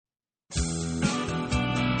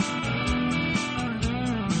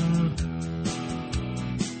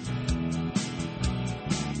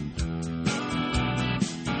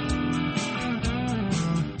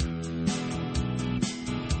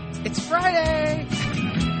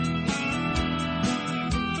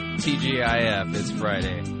TGIF. It's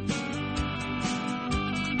Friday.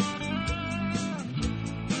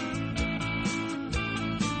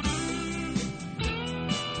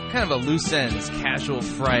 Kind of a loose ends, casual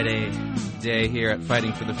Friday day here at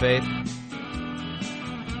Fighting for the Faith.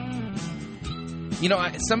 You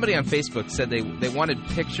know, somebody on Facebook said they wanted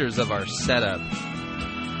pictures of our setup.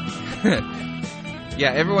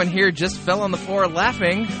 Yeah, everyone here just fell on the floor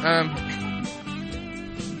laughing.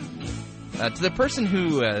 To the person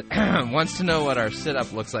who wants to know what our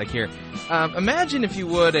setup looks like here, imagine, if you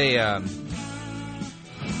would, a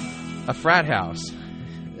frat house.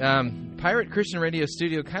 Pirate Christian Radio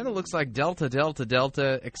Studio kind of looks like Delta, Delta,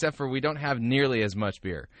 Delta, except for we don't have nearly as much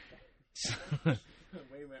beer. way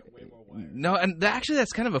more wire. No, and actually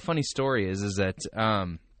that's kind of a funny story is that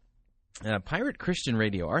Pirate Christian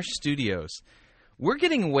Radio, our studios, we're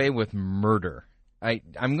getting away with murder.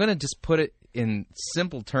 I'm going to just put it in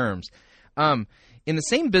simple terms. In the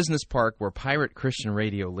same business park where Pirate Christian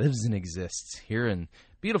Radio lives and exists, here in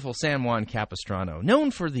beautiful San Juan Capistrano,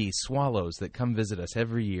 known for the swallows that come visit us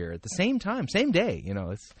every year at the same time, same day. You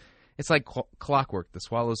know, it's like clockwork. The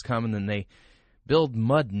swallows come and then they build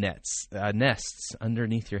mud nests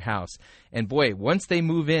underneath your house. And boy, once they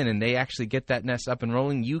move in and they actually get that nest up and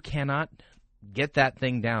rolling, you cannot get that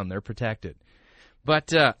thing down. They're protected.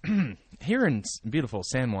 But here in beautiful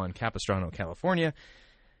San Juan Capistrano, California,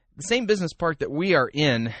 the same business park that we are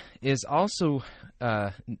in is also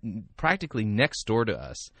practically next door to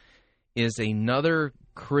us is another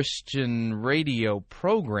Christian radio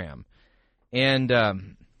program. And,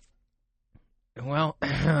 well,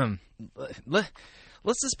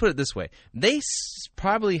 let's just put it this way. They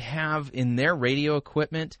probably have in their radio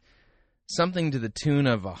equipment something to the tune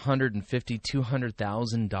of $150,000,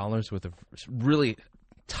 $200,000 worth of really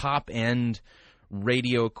top-end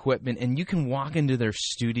radio equipment, and you can walk into their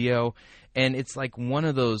studio, and it's like one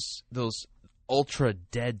of those ultra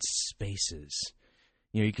dead spaces.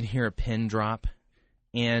 You know, you can hear a pin drop,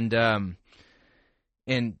 and you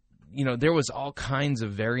know, there was all kinds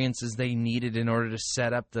of variances they needed in order to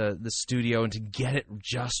set up the studio and to get it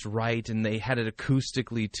just right, and they had it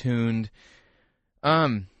acoustically tuned.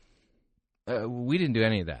 We didn't do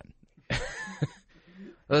any of that.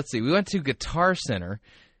 Let's see. We went to Guitar Center.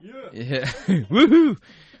 Yeah. Woohoo!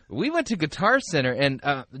 We went to Guitar Center, and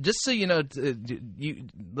just so you know,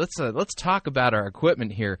 let's talk about our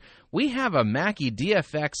equipment here. We have a Mackie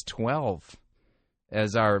DFX 12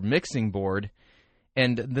 as our mixing board,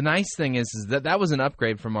 and the nice thing is that was an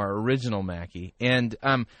upgrade from our original Mackie. And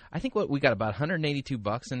I think we got about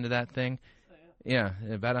 $182 into that thing. Yeah,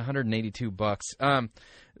 about $182.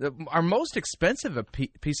 Our most expensive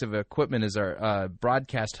piece of equipment is our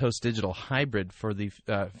broadcast host digital hybrid for the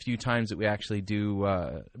few times that we actually do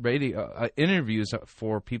radio interviews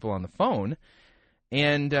for people on the phone,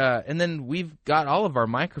 and then we've got all of our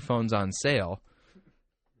microphones on sale.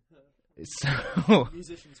 So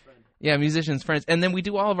Musician's friend. Yeah, musician's friends. And then we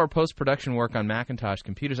do all of our post-production work on Macintosh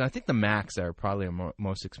computers. I think the Macs are probably our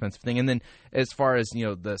most expensive thing. And then as far as, you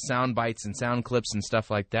know, the sound bites and sound clips and stuff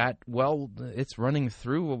like that, well, it's running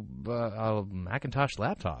through a Macintosh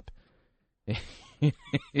laptop. You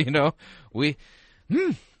know,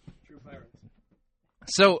 True pirates.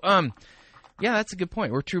 So, yeah, that's a good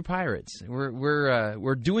point. We're true pirates.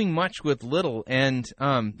 We're doing much with little, and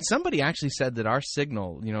somebody actually said that our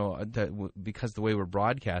signal, you know, because the way we're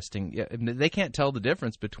broadcasting, they can't tell the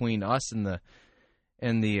difference between us and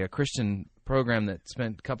the Christian program that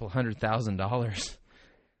spent a couple $100,000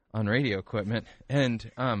 on radio equipment,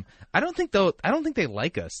 and I don't think they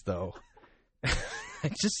like us though.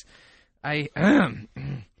 I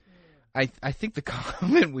think the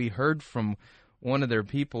comment we heard from one of their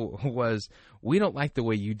people was, "We don't like the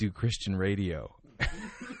way you do Christian radio."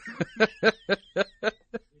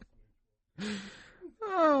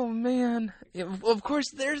 Oh man! Of course,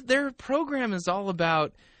 their program is all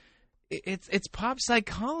about it's pop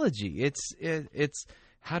psychology. It's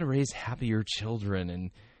how to raise happier children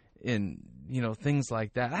and you know, things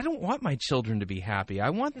like that. I don't want my children to be happy. I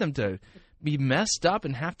want them to be messed up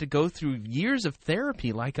and have to go through years of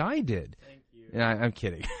therapy like I did. Thank you. Yeah, I'm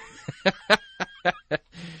kidding.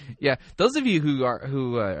 Yeah, those of you who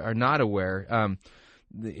are not aware,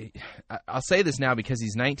 I'll say this now because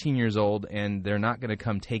he's 19 years old and they're not going to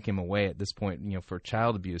come take him away at this point, you know, for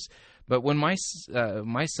child abuse. But when my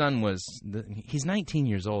son was, he's 19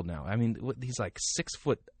 years old now. I mean, he's like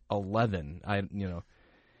 6'11". You know,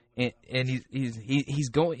 and he's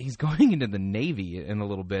going into the Navy in a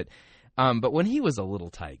little bit. But when he was a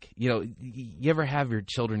little tyke, you know, you ever have your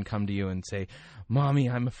children come to you and say, "Mommy,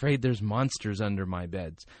 I'm afraid there's monsters under my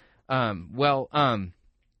beds."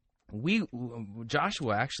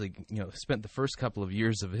 Joshua actually, spent the first couple of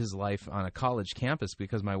years of his life on a college campus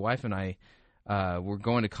because my wife and I were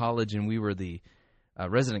going to college, and we were the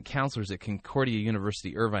resident counselors at Concordia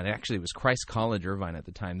University, Irvine. Actually, it was Christ College, Irvine at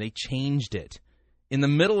the time. They changed it in the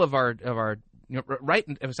middle of our right.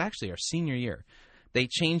 It was actually our senior year. They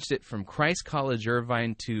changed it from Christ College,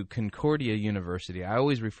 Irvine to Concordia University. I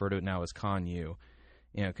always refer to it now as ConU,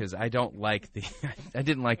 because I didn't like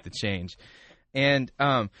the change. And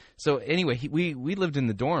so anyway, we lived in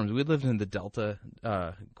the dorms. We lived in the Delta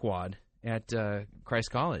quad at Christ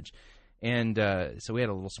College. And so we had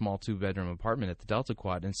a little small 2-bedroom apartment at the Delta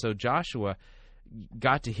Quad. And so Joshua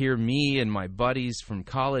got to hear me and my buddies from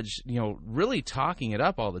college, really talking it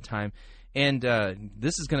up all the time. And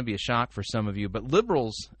this is going to be a shock for some of you, but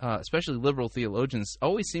liberals, especially liberal theologians,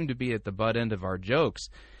 always seem to be at the butt end of our jokes.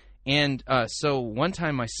 And so one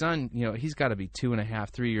time my son, he's got to be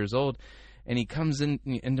 2.5, 3 years old, and he comes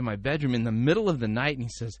into my bedroom in the middle of the night, and he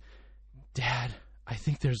says, "Dad, I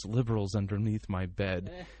think there's liberals underneath my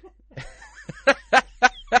bed."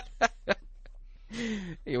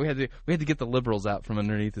 Yeah, we had to get the liberals out from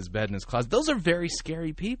underneath his bed in his closet. Those are very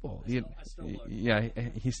scary people. I still Yeah,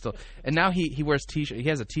 he's still, and now he wears t-shirt. He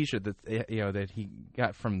has a t-shirt that that he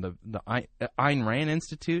got from the Ayn Rand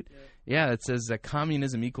Institute. Yeah, it says that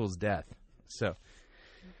communism equals death. So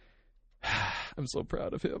I'm so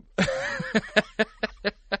proud of him.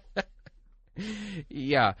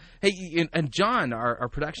 Yeah. Hey, and John, our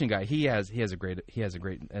production guy, he has a great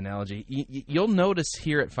analogy. You'll notice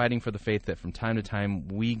here at Fighting for the Faith that from time to time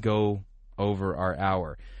we go over our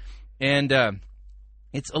hour, and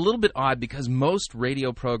it's a little bit odd because most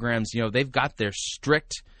radio programs, they've got their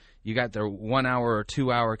strict, you got their 1 hour or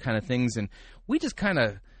 2 hour kind of things, and we just kind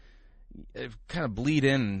of bleed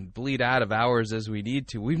in and bleed out of hours as we need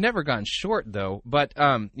to. We've never gone short, though. But,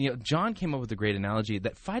 John came up with a great analogy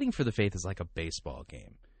that Fighting for the Faith is like a baseball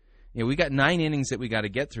game. We got 9 innings that we got to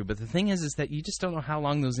get through, but the thing is that you just don't know how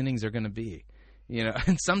long those innings are going to be.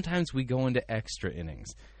 And sometimes we go into extra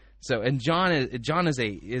innings. So, and John is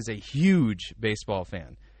a huge baseball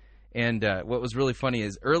fan. And what was really funny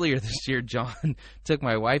is earlier this year, John and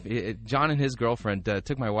his girlfriend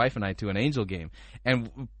took my wife and I to an Angel game,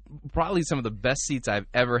 and probably some of the best seats I've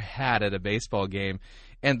ever had at a baseball game.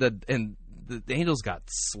 And the Angels got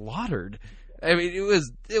slaughtered. I mean, it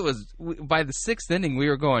was by the 6th inning we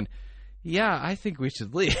were going, yeah, I think we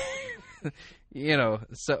should leave.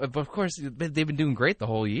 So but of course they've been doing great the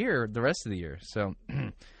whole year, the rest of the year. So.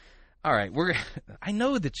 All right, I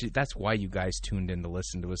know that's why you guys tuned in to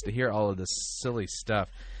listen to us, to hear all of this silly stuff.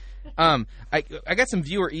 I got some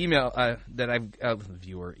viewer email that I've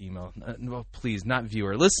viewer email. Well, please, not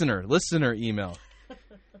viewer, listener email.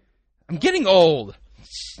 I'm getting old.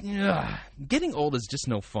 Getting old is just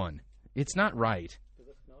no fun. It's not right. Does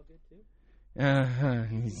it smell good too?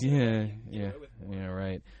 Yeah,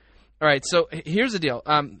 right. All right, so here's the deal.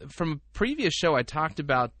 From a previous show, I talked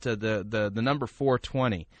about the number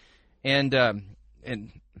 420. And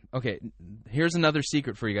okay, here's another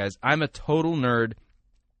secret for you guys. I'm a total nerd,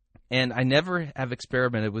 and I never have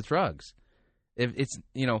experimented with drugs. When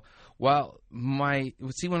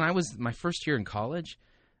I was my first year in college,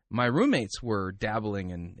 my roommates were dabbling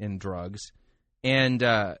in drugs, and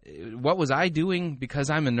what was I doing? Because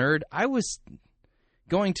I'm a nerd, I was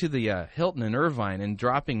going to the Hilton in Irvine and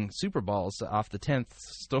dropping super balls off the 10th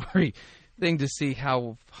story thing to see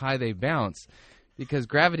how high they bounce. Because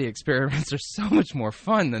gravity experiments are so much more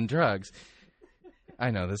fun than drugs.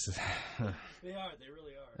 I know this is. They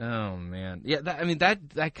really are. Oh man, yeah.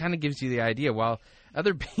 That kind of gives you the idea. While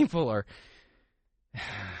other people are,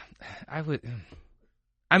 I'm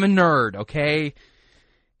a nerd. Okay.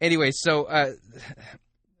 Anyway, so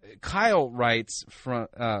Kyle writes from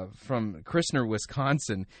Christner,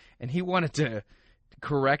 Wisconsin, and he wanted to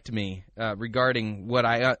correct me regarding what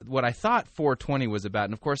I thought 420 was about,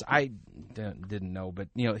 and of course I didn't know. But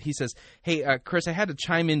he says, "Hey, Chris, I had to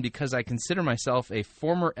chime in because I consider myself a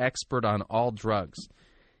former expert on all drugs,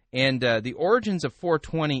 and the origins of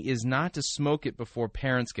 420 is not to smoke it before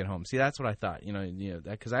parents get home." See, that's what I thought.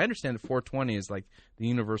 Because I understand that 420 is like the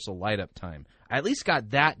universal light up time. I at least got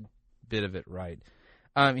that bit of it right.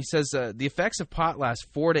 He says the effects of pot last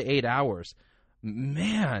 4 to 8 hours.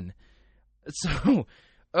 Man. So,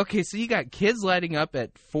 okay, so you got kids lighting up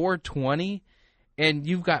at 4:20, and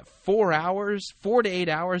you've got 4 to 8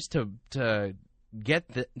 hours to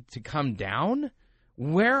get to come down.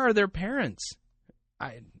 Where are their parents?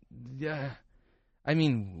 I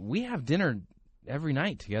mean, we have dinner every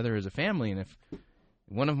night together as a family, and if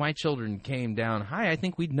one of my children came down high, I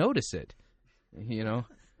think we'd notice it. And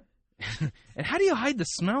how do you hide the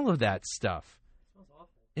smell of that stuff? It smells awful.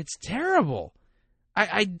 It's terrible.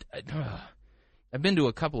 I've been to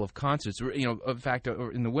a couple of concerts. In fact,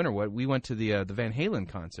 in the winter, we went to the Van Halen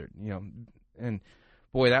concert. And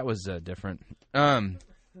boy, that was different.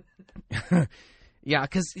 Yeah,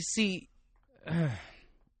 because you see,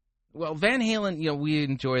 well, Van Halen, we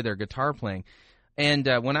enjoy their guitar playing. And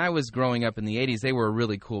when I was growing up in the 80s, they were a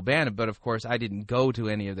really cool band. But, of course, I didn't go to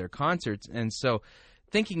any of their concerts. And so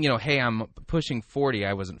thinking, hey, I'm pushing 40.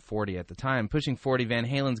 I wasn't 40 at the time. Pushing 40, Van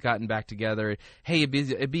Halen's gotten back together. Hey,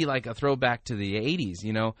 it'd be like a throwback to the 80s,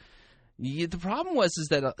 The problem was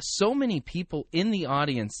that so many people in the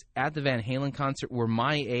audience at the Van Halen concert were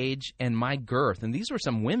my age and my girth. And these were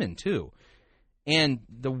some women, too. And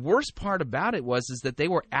the worst part about it was that they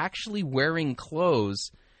were actually wearing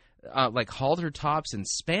clothes like halter tops and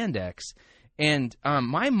spandex, and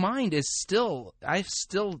my mind is still,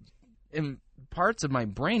 parts of my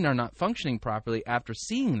brain are not functioning properly after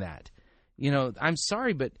seeing that. I'm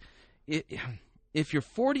sorry, but if you're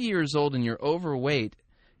 40 years old and you're overweight,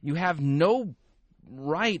 you have no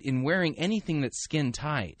right in wearing anything that's skin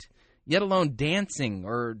tight, let alone dancing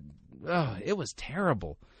it was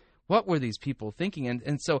terrible. What were these people thinking?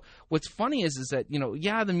 And so what's funny is that,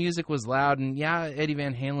 the music was loud, and Eddie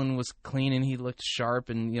Van Halen was clean, and he looked sharp,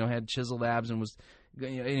 and, had chiseled abs, and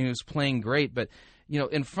he was playing great. But,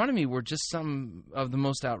 in front of me were just some of the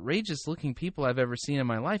most outrageous looking people I've ever seen in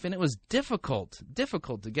my life. And it was difficult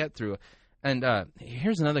to get through. And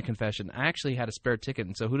here's another confession. I actually had a spare ticket.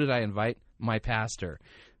 And so who did I invite? My pastor.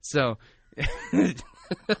 So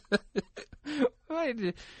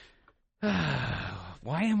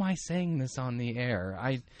why am I saying this on the air?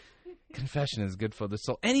 Confession is good for the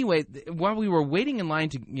soul. Anyway, while we were waiting in line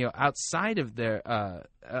to outside of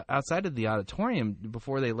the auditorium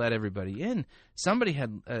before they let everybody in, somebody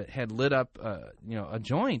had lit up a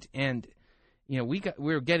joint, and we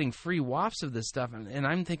were getting free wafts of this stuff, and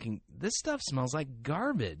I'm thinking, this stuff smells like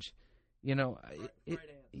garbage.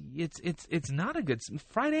 It's not a good.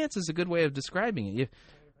 Fried ants is a good way of describing it.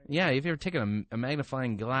 If you've ever taken a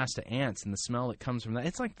magnifying glass to ants and the smell that comes from that,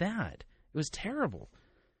 it's like that. It was terrible.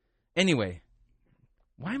 Anyway,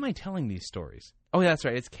 why am I telling these stories? Oh, that's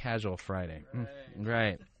right. It's Casual Friday.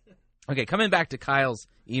 Right. Okay, coming back to Kyle's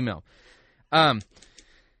email. Okay,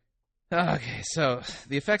 so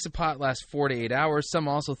the effects of pot last 4 to 8 hours. Some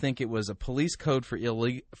also think it was a police code for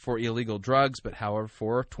illegal drugs, but however,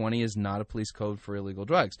 420 is not a police code for illegal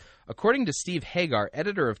drugs. According to Steve Hagar,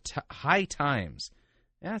 editor of High Times,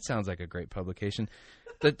 that sounds like a great publication.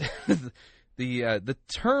 The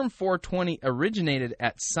term 420 originated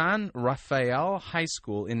at San Rafael High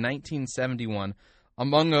School in 1971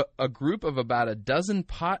 among a group of about a dozen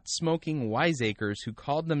pot-smoking wiseacres who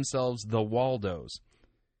called themselves the Waldos.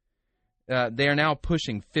 They are now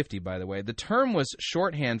pushing 50, by the way. The term was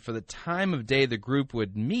shorthand for the time of day the group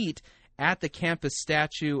would meet at the campus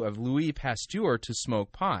statue of Louis Pasteur to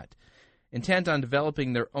smoke pot. Intent on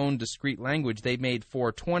developing their own discrete language, they made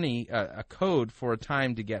 420 a code for a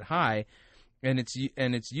time to get high, and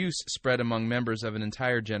its use spread among members of an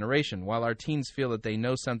entire generation. While our teens feel that they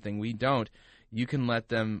know something we don't, you can let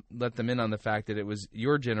them in on the fact that it was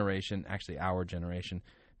your generation, actually our generation,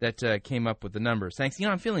 that came up with the numbers. Thanks.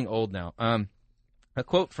 I'm feeling old now. A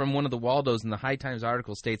quote from one of the Waldos in the High Times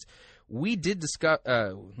article states, we did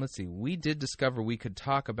discover we could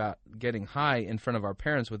talk about getting high in front of our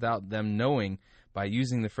parents without them knowing by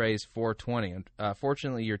using the phrase 420.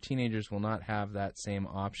 Fortunately, your teenagers will not have that same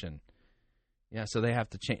option. Yeah, so they have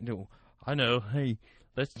to change. I know. Hey,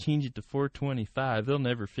 let's change it to 425. They'll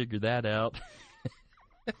never figure that out.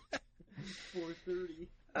 430.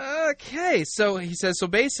 Okay, so he says, so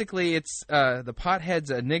basically it's the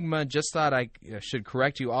pothead's enigma. Just thought I should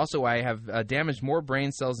correct you. Also, I have damaged more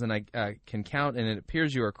brain cells than I can count, and it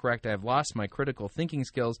appears you are correct. I have lost my critical thinking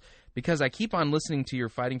skills because I keep on listening to your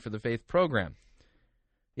Fighting for the Faith program.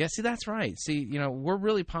 Yeah, see, that's right. See, we're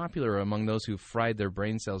really popular among those who fried their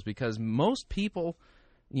brain cells because most people,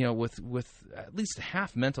 with at least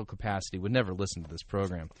half mental capacity would never listen to this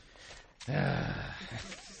program.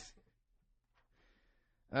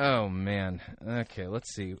 Oh, man. Okay,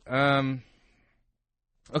 let's see. Okay,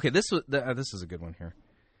 this is a good one here.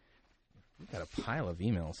 We've got a pile of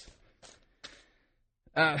emails.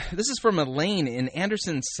 This is from Elaine in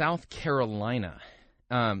Anderson, South Carolina.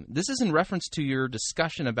 This is in reference to your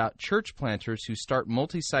discussion about church planters who start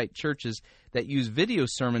multi-site churches that use video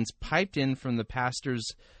sermons piped in from the pastor's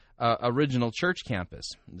original church campus.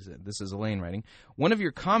 This is Elaine writing. One of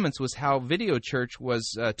your comments was how video church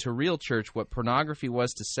was to real church what pornography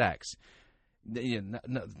was to sex.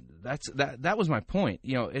 That was my point.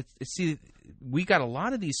 See, we got a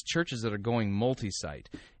lot of these churches that are going multi-site.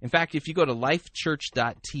 In fact, if you go to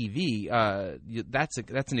lifechurch.tv, that's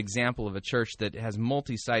an example of a church that has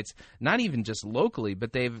multi-sites, not even just locally,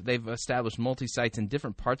 but they've established multi-sites in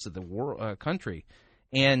different parts of the country.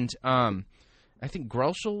 And I think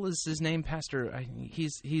Groschel is his name, Pastor.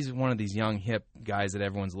 He's one of these young hip guys that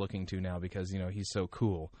everyone's looking to now because he's so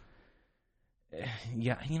cool.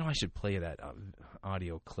 Yeah, I should play that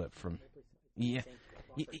audio clip from. Yeah,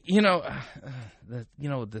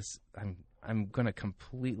 this. I'm going to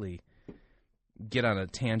completely get on a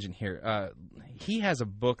tangent here. He has a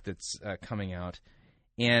book that's coming out,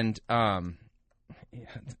 and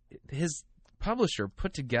his publisher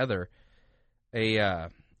put together a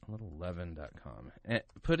littleleaven.com and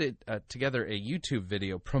put it together a YouTube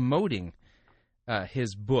video promoting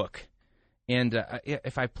his book. And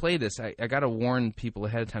if I play this, I got to warn people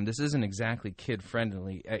ahead of time. This isn't exactly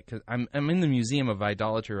kid-friendly. Cause I'm in the Museum of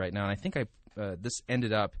Idolatry right now, and I think this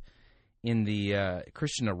ended up in the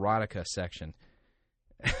Christian erotica section.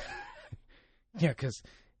 Yeah, because,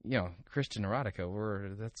 Christian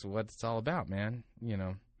erotica, that's what it's all about, man. Well, it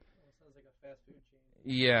sounds like a fast food chain.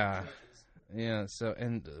 Yeah. Yeah, so,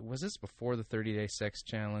 and was this before the 30-day sex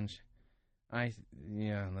challenge?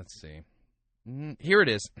 Let's see. Here it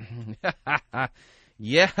is.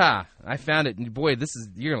 Yeah, I found it. Boy,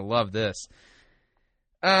 you're going to love this.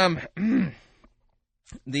 The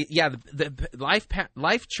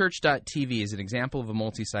lifechurch.tv is an example of a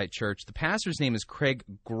multi-site church. The pastor's name is Craig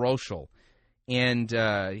Groschel, and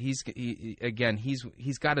he's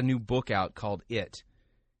got a new book out called It.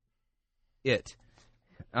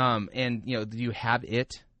 And do you have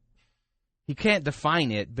it? He can't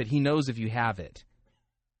define it, but he knows if you have it.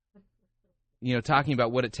 Talking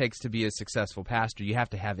about what it takes to be a successful pastor, you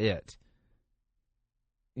have to have it.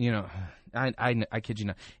 I kid you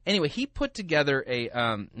not. Anyway, he put together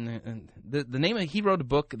the name of he wrote a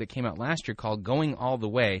book that came out last year called Going All the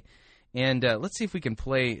Way, and let's see if we can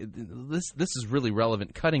play this. This is really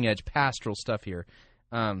relevant, cutting edge pastoral stuff here.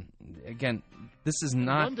 Again, this is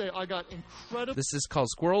not. One day I got incredible. This is called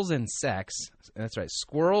Squirrels and Sex. That's right,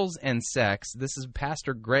 Squirrels and Sex. This is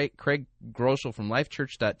Pastor Craig Groschel from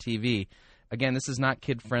lifechurch.tv. Again, this is not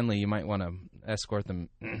kid-friendly. You might want to escort them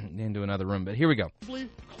into another room, but here we go.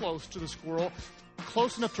 Close to the squirrel,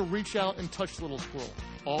 close enough to reach out and touch the little squirrel.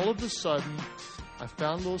 All of a sudden, I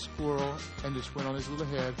found a little squirrel and just went on his little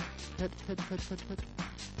head. Pet, pet, pet, pet, pet.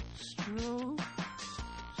 Stroke,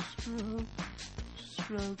 stroke,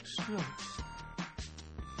 stroke, stroke.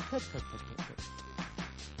 Pet, pet, pet, pet, pet.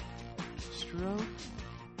 Stroke,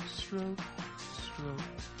 stroke, stroke,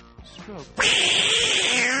 stroke.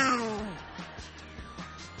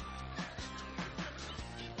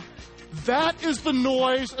 That is the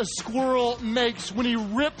noise a squirrel makes when he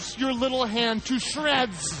rips your little hand to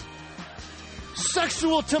shreds.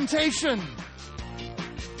 Sexual temptation.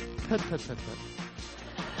 Pet, pet, pet, pet.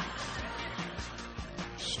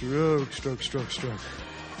 Stroke, stroke, stroke, stroke.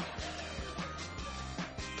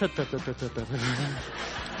 Pet, pet, pet, pet, pet, pet, pet.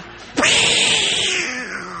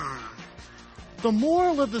 The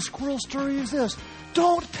moral of the squirrel story is this: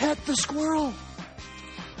 don't pet the squirrel.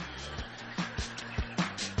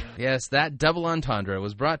 Yes, that double entendre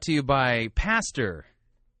was brought to you by Pastor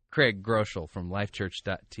Craig Groschel from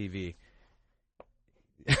lifechurch.tv.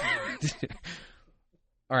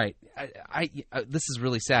 All right, this is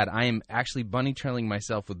really sad. I am actually bunny trailing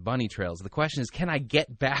myself with bunny trails. The question is, can I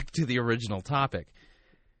get back to the original topic?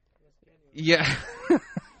 Yeah.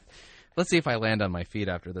 Let's see if I land on my feet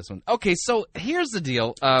after this one. Okay, so here's the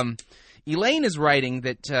deal. Elaine is writing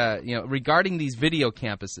that, regarding these video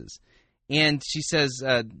campuses. And she says,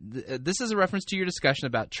 this is a reference to your discussion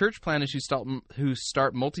about church planners who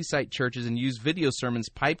start multi-site churches and use video sermons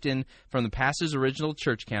piped in from the pastor's original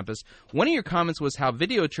church campus. One of your comments was how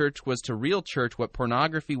video church was to real church what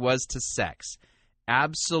pornography was to sex.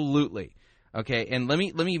 Absolutely. Okay, and let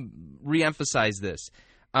me reemphasize this.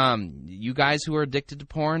 You guys who are addicted to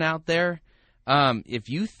porn out there, if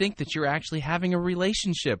you think that you're actually having a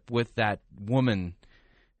relationship with that woman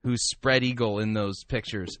who's spread eagle in those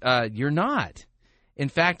pictures, you're not. In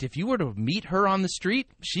fact, if you were to meet her on the street,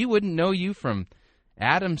 she wouldn't know you from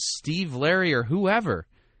Adam, Steve, Larry, or whoever.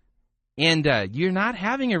 And you're not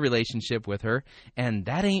having a relationship with her, and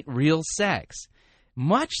that ain't real sex.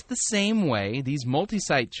 Much the same way, these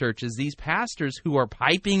multi-site churches, these pastors who are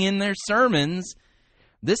piping in their sermons,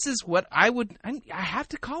 this is what I have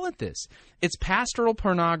to call it this. It's pastoral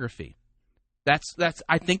pornography.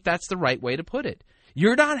 I think that's the right way to put it.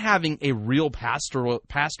 You're not having a real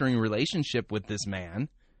pastoring relationship with this man.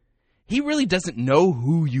 He really doesn't know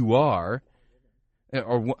who you are.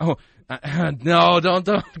 No,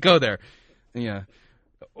 don't go there. Yeah,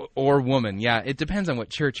 or woman. Yeah, it depends on what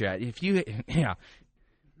church you're at.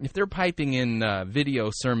 If they're piping in video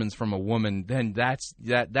sermons from a woman, then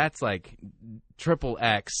that's like triple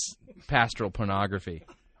X pastoral pornography.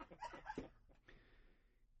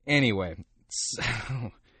 Anyway, so,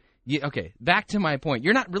 okay, back to my point.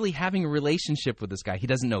 You're not really having a relationship with this guy. He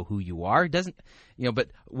doesn't know who you are. He doesn't, but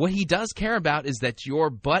what he does care about is that your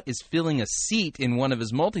butt is filling a seat in one of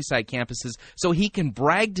his multi-site campuses so he can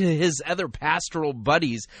brag to his other pastoral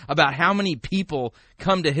buddies about how many people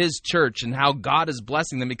come to his church and how God is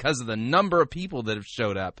blessing them because of the number of people that have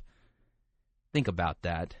showed up. Think about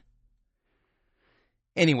that.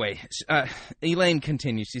 Anyway, Elaine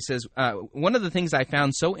continues. She says, one of the things I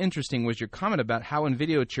found so interesting was your comment about how in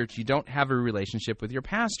video church you don't have a relationship with your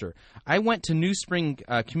pastor. I went to New Spring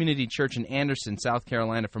Community Church in Anderson, South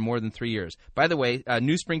Carolina for more than 3 years. By the way,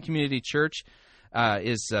 New Spring Community Church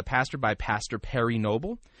is pastored by Pastor Perry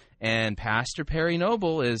Noble. And Pastor Perry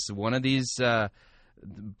Noble is one of these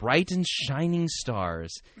bright and shining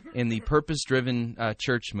stars in the purpose-driven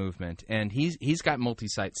church movement, and he's got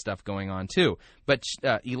multi-site stuff going on too. But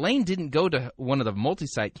Elaine didn't go to one of the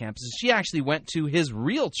multi-site campuses. She actually went to his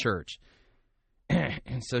real church.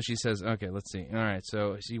 And so she says, okay, let's see. All right,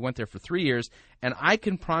 so she went there for 3 years, and I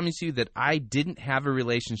can promise you that I didn't have a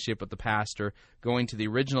relationship with the pastor going to the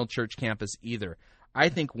original church campus either. I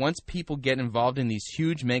think once people get involved in these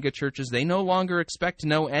huge mega churches, they no longer expect to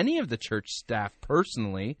know any of the church staff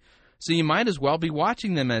personally. So you might as well be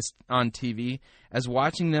watching them on TV as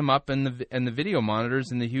watching them up in the video monitors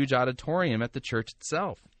in the huge auditorium at the church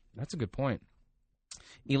itself. That's a good point.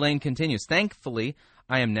 Elaine continues, thankfully,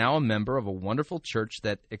 I am now a member of a wonderful church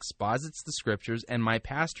that exposits the scriptures, and my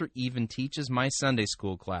pastor even teaches my Sunday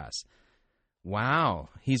school class. Wow,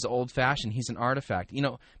 he's old-fashioned. He's an artifact.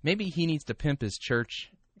 Maybe he needs to pimp his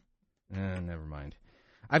church. Never mind.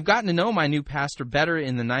 I've gotten to know my new pastor better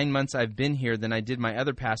in the 9 months I've been here than I did my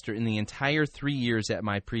other pastor in the entire 3 years at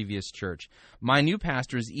my previous church. My new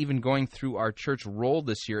pastor is even going through our church roll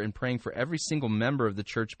this year and praying for every single member of the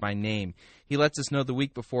church by name. He lets us know the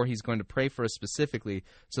week before he's going to pray for us specifically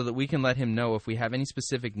so that we can let him know if we have any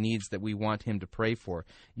specific needs that we want him to pray for.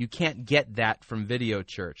 You can't get that from video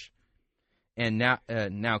church. And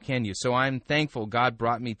now can you? So I'm thankful God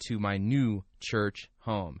brought me to my new church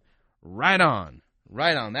home. Right on.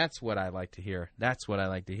 Right on. That's what I like to hear. That's what I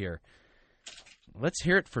like to hear. Let's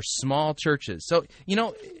hear it for small churches. So,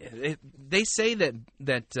 they say that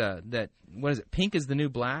what is it? Pink is the new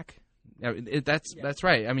black? That's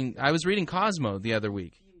right. I mean, I was reading Cosmo the other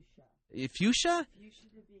week. Fuchsia? Fuchsia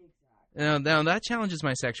to be exact. No, that challenges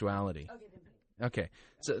my sexuality. Okay.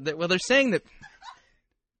 So, they're saying that...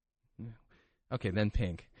 Okay, then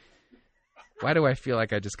pink. Why do I feel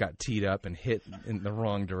like I just got teed up and hit in the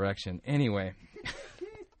wrong direction? Anyway,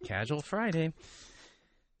 casual Friday.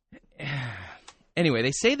 Anyway,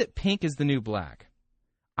 they say that pink is the new black.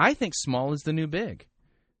 I think small is the new big.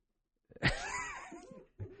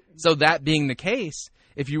 So that being the case,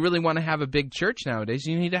 if you really want to have a big church nowadays,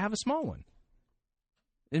 you need to have a small one.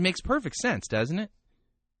 It makes perfect sense, doesn't it?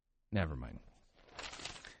 Never mind.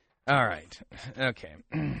 All right. Okay.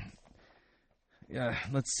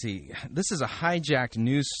 Let's see. This is a hijacked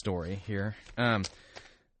news story here.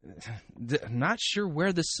 Not sure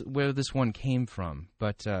where this one came from,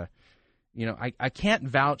 but I can't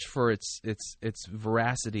vouch for its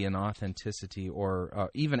veracity and authenticity, or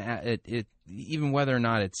even whether or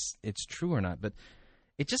not it's true or not. But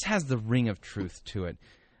it just has the ring of truth to it.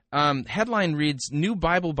 Headline reads: New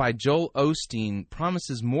Bible by Joel Osteen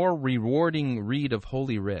promises more rewarding read of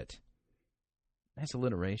Holy Writ. Nice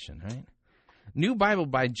alliteration, right? New Bible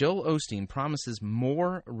by Joel Osteen promises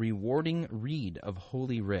more rewarding read of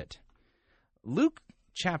Holy Writ. Luke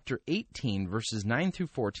chapter 18, verses 9 through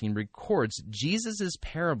 14 records Jesus'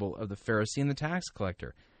 parable of the Pharisee and the tax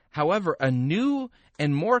collector. However, a new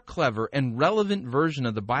and more clever and relevant version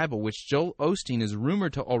of the Bible, which Joel Osteen is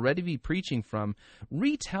rumored to already be preaching from,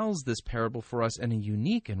 retells this parable for us in a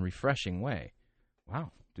unique and refreshing way.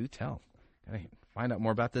 Wow, do tell. Gotta find out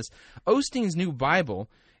more about this. Osteen's new Bible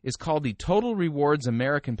is called the Total Rewards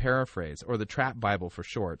American Paraphrase, or the Trap Bible for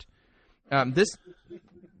short.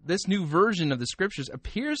 This new version of the Scriptures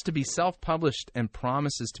appears to be self-published and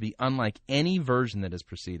promises to be unlike any version that has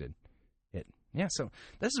preceded it. Yeah, so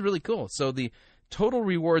this is really cool. So the Total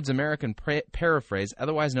Rewards American Paraphrase,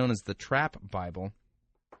 otherwise known as the Trap Bible,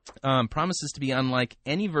 promises to be unlike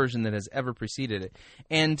any version that has ever preceded it.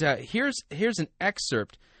 And here's an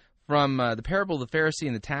excerpt from the parable of the Pharisee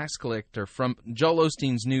and the tax collector from Joel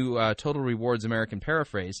Osteen's new Total Rewards American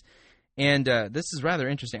Paraphrase. And this is rather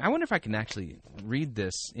interesting. I wonder if I can actually read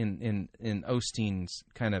this in Osteen's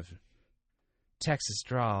kind of Texas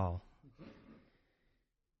drawl.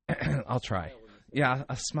 I'll try. Yeah,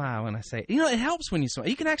 I'll smile when I say it. You know, it helps when you smile.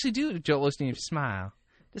 You can actually do Joel Osteen if you smile.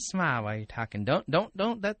 Just smile while you're talking. Don't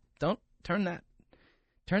turn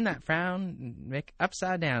that frown and make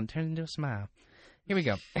upside down, turn it into a smile. Here we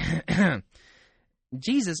go.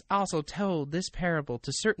 Jesus also told this parable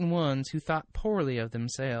to certain ones who thought poorly of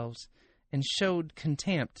themselves and showed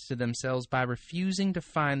contempt to themselves by refusing to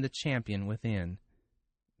find the champion within.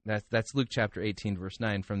 That's Luke chapter 18, verse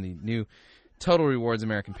 9 from the New Total Rewards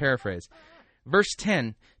American Paraphrase. Verse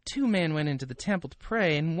 10, 2 men went into the temple to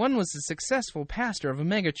pray, and one was a successful pastor of a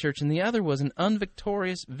megachurch, and the other was an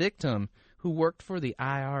unvictorious victim who worked for the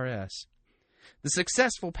IRS. The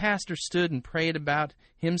successful pastor stood and prayed about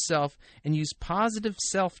himself and used positive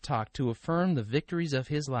self-talk to affirm the victories of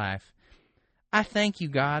his life. I thank you,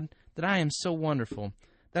 God, that I am so wonderful,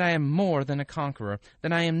 that I am more than a conqueror,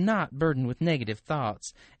 that I am not burdened with negative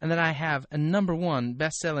thoughts, and that I have a #1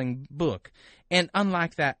 best-selling book. And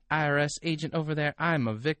unlike that IRS agent over there, I'm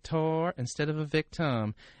a victor instead of a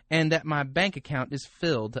victim, and that my bank account is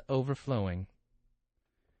filled to overflowing.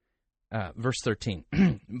 Verse 13,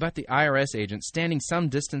 but the IRS agent, standing some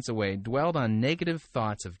distance away, dwelled on negative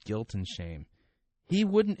thoughts of guilt and shame. He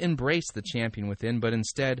wouldn't embrace the champion within, but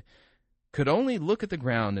instead could only look at the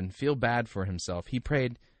ground and feel bad for himself. He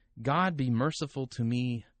prayed, God be merciful to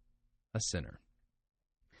me, a sinner.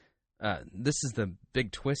 This is the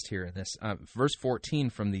big twist here in this. Verse 14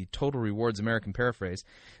 from the Total Rewards American Paraphrase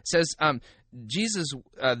says, Jesus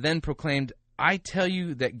then proclaimed, I tell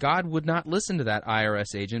you that God would not listen to that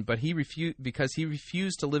IRS agent, but because he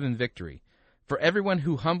refused to live in victory. For everyone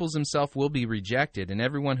who humbles himself will be rejected, and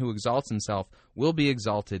everyone who exalts himself will be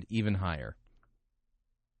exalted even higher.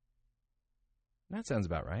 That sounds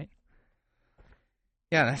about right.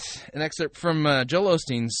 Yeah, that's an excerpt from Joel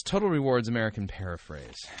Osteen's Total Rewards American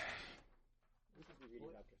Paraphrase.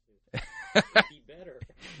 Be better.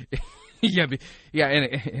 Yeah.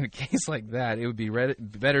 In a case like that, it would be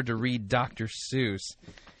better to read Dr. Seuss.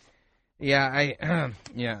 Yeah,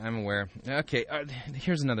 I'm aware. Okay,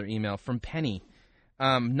 here's another email from Penny.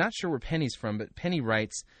 Not sure where Penny's from, but Penny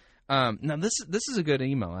writes. Now this is a good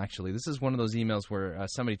email actually. This is one of those emails where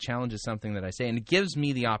somebody challenges something that I say, and it gives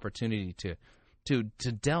me the opportunity to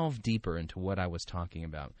delve deeper into what I was talking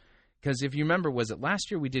about. Because if you remember, was it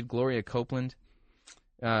last year we did Gloria Copeland?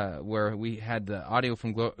 Where we had the audio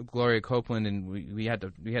from Gloria Copeland, and we had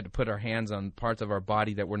to put our hands on parts of our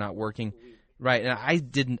body that were not working, right?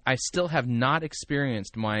 And I still have not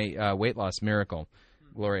experienced my weight loss miracle,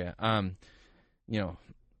 Gloria.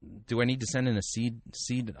 Do I need to send in a seed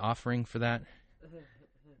offering for that?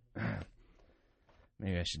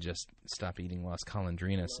 Maybe I should just stop eating Las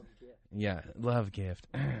Colendrinas. Yeah, love gift.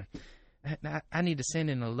 I need to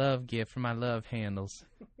send in a love gift for my love handles.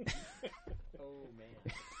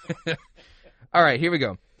 All right, here we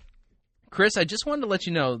go. Chris, I just wanted to let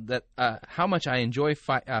you know that how much I enjoy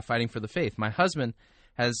fighting for the faith. My husband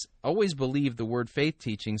has always believed the word faith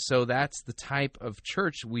teaching, so that's the type of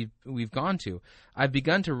church we've gone to. I've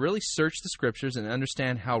begun to really search the scriptures and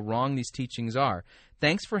understand how wrong these teachings are.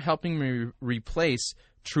 Thanks for helping me replace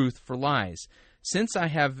truth for lies. Since I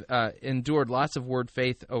have endured lots of word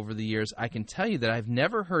faith over the years, I can tell you that I've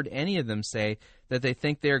never heard any of them say that they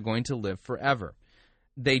think they are going to live forever.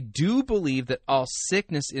 They do believe that all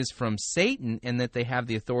sickness is from Satan and that they have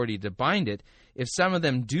the authority to bind it. If some of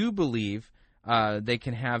them do believe they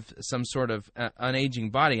can have some sort of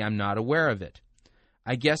unaging body, I'm not aware of it.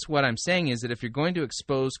 I guess what I'm saying is that if you're going to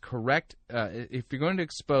expose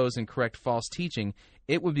and correct false teaching,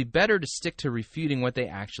 it would be better to stick to refuting what they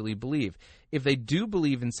actually believe. If they do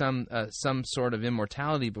believe in some sort of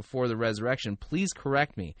immortality before the resurrection, please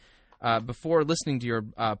correct me. Before listening to your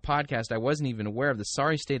podcast, I wasn't even aware of the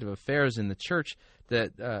sorry state of affairs in the church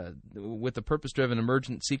that, with the purpose-driven,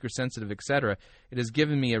 emergent, seeker-sensitive, etc., it has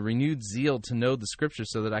given me a renewed zeal to know the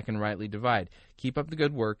Scriptures so that I can rightly divide. Keep up the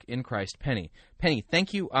good work in Christ. Penny,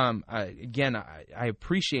 thank you. Again, I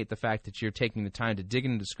appreciate the fact that you're taking the time to dig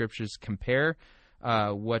into the Scriptures, compare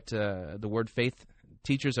what the Word Faith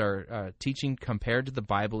teachers are teaching compared to the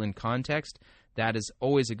Bible in context. That is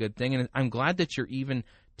always a good thing, and I'm glad that you're even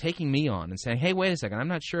taking me on and saying, hey, wait a second, I'm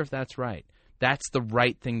not sure if that's right. That's the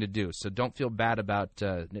right thing to do, so don't feel bad about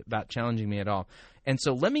challenging me at all. And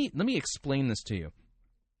so let me explain this to you.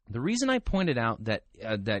 The reason I pointed out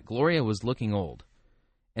that Gloria was looking old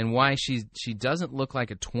and why she doesn't look like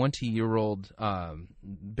a 20-year-old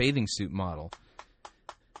bathing suit model,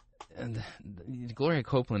 and Gloria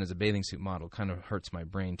Copeland as a bathing suit model kind of hurts my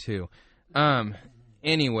brain too,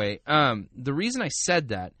 Anyway, the reason I said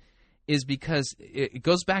that is because it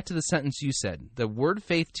goes back to the sentence you said. The Word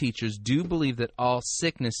Faith teachers do believe that all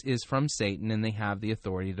sickness is from Satan, and they have the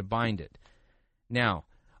authority to bind it. Now,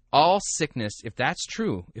 all sickness, if that's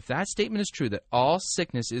true, if that statement is true, that all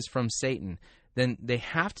sickness is from Satan, then they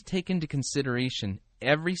have to take into consideration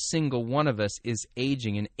every single one of us is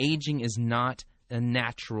aging, and aging is not a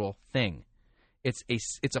natural thing. It's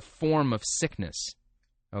a form of sickness,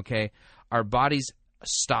 okay? Our bodies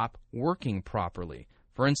stop working properly.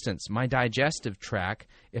 For instance, my digestive tract,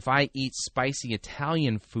 if I eat spicy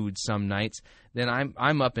Italian food some nights, then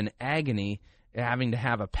I'm up in agony having to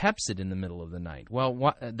have a Pepsid in the middle of the night.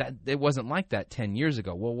 Well, it wasn't like that 10 years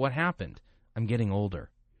ago. Well, what happened? I'm getting older.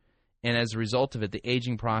 And as a result of it, the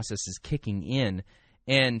aging process is kicking in,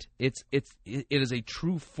 and it is a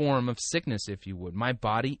true form of sickness, if you would. My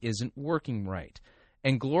body isn't working right.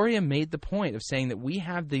 And Gloria made the point of saying that we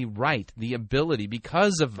have the right, the ability,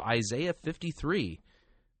 because of Isaiah 53,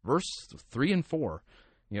 verse 3 and 4,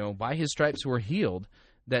 by his stripes we're healed,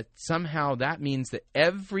 that somehow that means that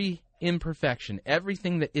every imperfection,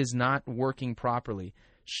 everything that is not working properly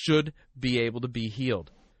should be able to be healed.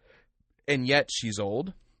 And yet she's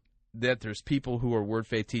old, that there's people who are Word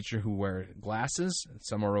Faith teacher who wear glasses,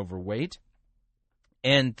 some are overweight.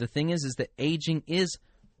 And the thing is that aging is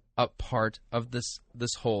a part of this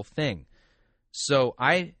whole thing. So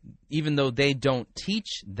even though they don't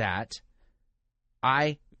teach that,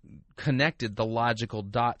 I connected the logical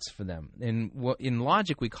dots for them. In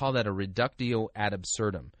logic, we call that a reductio ad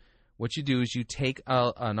absurdum. What you do is you take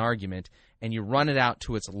an argument and you run it out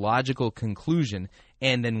to its logical conclusion,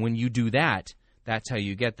 and then when you do that, that's how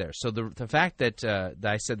you get there. So the fact that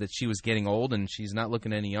I said that she was getting old and she's not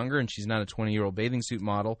looking any younger and she's not a 20-year-old bathing suit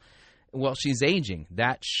model, well, she's aging.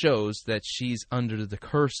 That shows that she's under the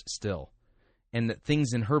curse still, and that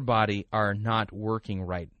things in her body are not working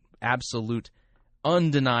right. Absolute,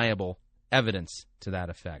 undeniable evidence to that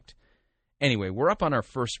effect. Anyway, we're up on our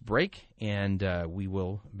first break, and we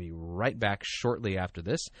will be right back shortly after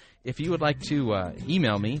this. If you would like to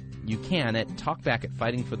email me, you can at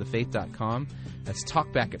talkback@fightingforthefaith.com. That's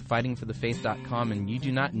talkback@fightingforthefaith.com, and you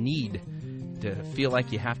do not need to feel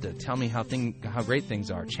like you have to tell me how great things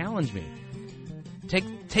are. Challenge me.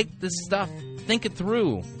 Take this stuff, think it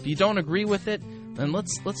through. If you don't agree with it, then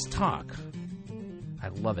let's talk. I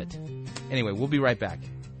love it. Anyway, we'll be right back.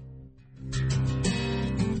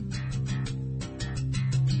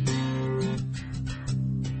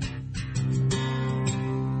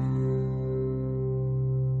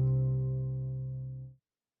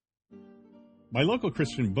 My local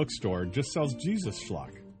Christian bookstore just sells Jesus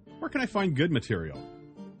schlock. Where can I find good material?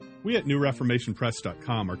 We at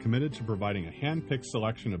NewReformationPress.com are committed to providing a hand-picked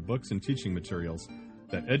selection of books and teaching materials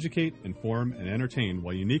that educate, inform, and entertain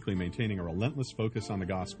while uniquely maintaining a relentless focus on the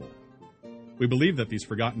gospel. We believe that these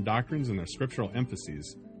forgotten doctrines and their scriptural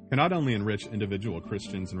emphases can not only enrich individual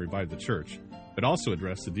Christians and revive the church, but also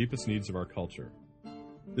address the deepest needs of our culture.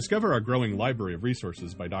 Discover our growing library of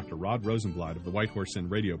resources by Dr. Rod Rosenblatt of the White Horse Inn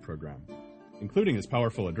radio program, including his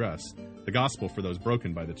powerful address, The Gospel for Those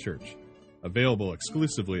Broken by the Church, available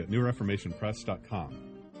exclusively at NewReformationPress.com,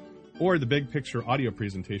 or the Big Picture audio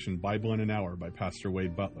presentation Bible in an Hour by Pastor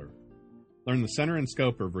Wade Butler. Learn the center and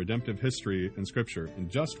scope of redemptive history and Scripture in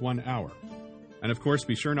just 1 hour. And of course,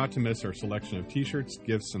 be sure not to miss our selection of t-shirts,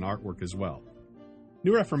 gifts, and artwork as well.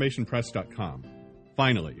 NewReformationPress.com.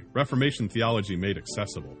 Finally, Reformation theology made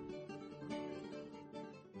accessible.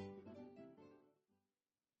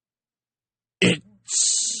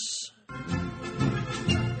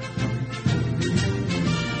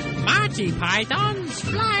 Monty Python's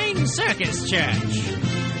Flying Circus Church.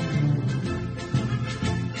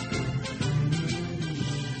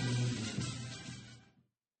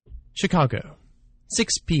 Chicago,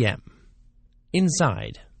 6 p.m.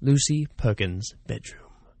 Inside Lucy Perkins' bedroom.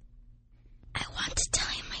 I want to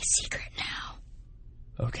tell you my secret now.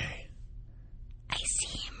 Okay. I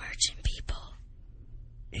see emergent people.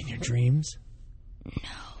 In your dreams?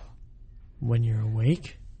 No. When you're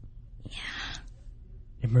awake? Yeah.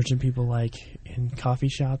 Emergent people like in coffee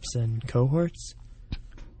shops and cohorts?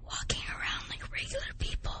 Walking around like regular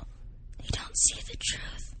people. They don't see the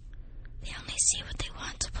truth. They only see what they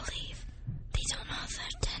want to believe. They don't know they're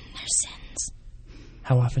in their sins.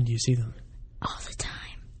 How often do you see them? All the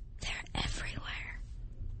time. They're everywhere.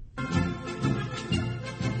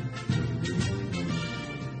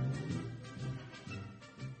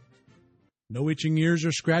 No itching ears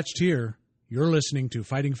are scratched here. You're listening to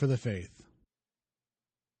Fighting for the Faith.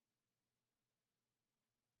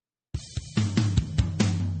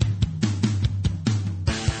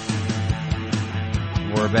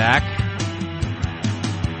 We're back.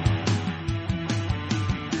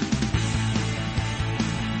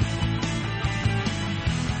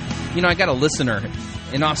 You know, I got a listener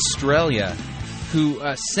in Australia who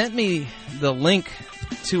sent me the link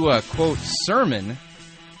to a, quote, sermon.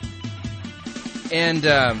 And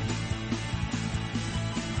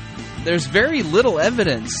there's very little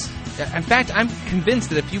evidence. In fact, I'm convinced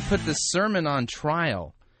that if you put this sermon on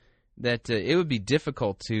trial, that it would be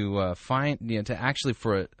difficult to find, to actually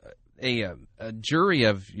for a jury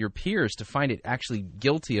of your peers to find it actually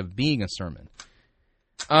guilty of being a sermon.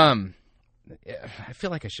 I feel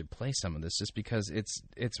like I should play some of this just because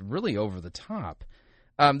it's really over the top.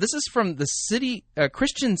 This is from the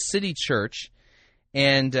Christian City Church,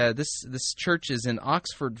 and this church is in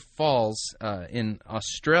Oxford Falls in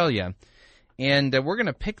Australia. And we're going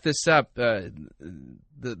to pick this up.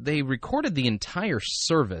 They recorded the entire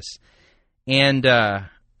service, and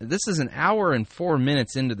this is an hour and 4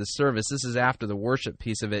 minutes into the service. This is after the worship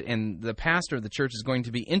piece of it, and the pastor of the church is going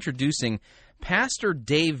to be introducing Pastor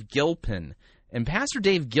Dave Gilpin. And Pastor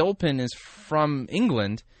Dave Gilpin is from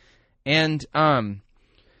England, and what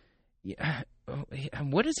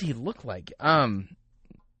does he look like?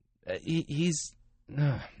 He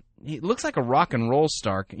looks like a rock and roll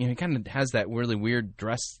star. He kind of has that really weird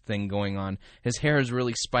dress thing going on. His hair is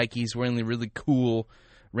really spiky. He's wearing the really cool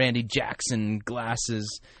Randy Jackson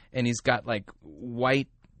glasses, and he's got like white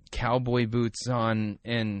cowboy boots on,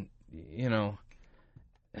 and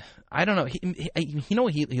I don't know. You know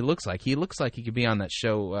what he looks like? He looks like he could be on that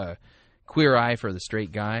show, Queer Eye for the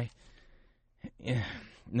Straight Guy.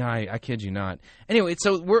 No, I kid you not. Anyway,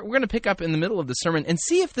 so we're going to pick up in the middle of the sermon and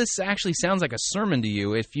see if this actually sounds like a sermon to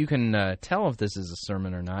you, if you can tell if this is a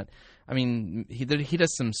sermon or not. I mean, he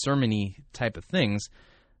does some sermon-y type of things.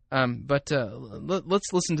 But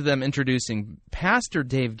let's listen to them introducing Pastor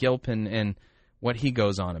Dave Gilpin and what he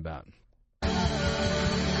goes on about.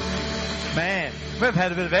 Man, we've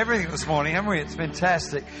had a bit of everything this morning, haven't we? It's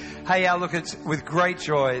fantastic. Hey, look, it's with great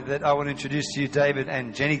joy that I want to introduce to you David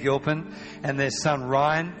and Jenny Gilpin and their son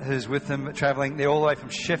Ryan, who's with them travelling. They're all the way from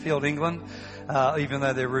Sheffield, England, even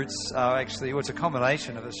though their roots are actually, it's a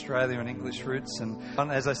combination of Australia and English roots. And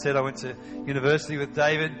as I said, I went to university with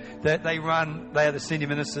David. They are the senior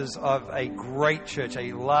ministers of a great church,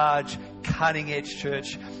 a large, cutting-edge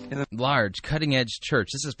church. Large, cutting-edge church.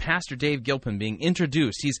 This is Pastor Dave Gilpin being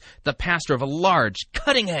introduced. He's the pastor of a large,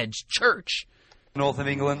 cutting-edge church. North of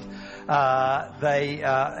England,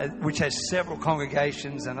 which has several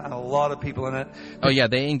congregations and a lot of people in it. Oh, yeah,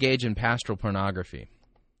 they engage in pastoral pornography.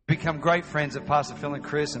 Become great friends of Pastor Phil and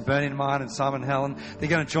Chris and Bernie and mine and Simon and Helen. They're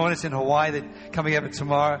going to join us in Hawaii. They're coming over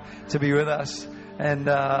tomorrow to be with us. And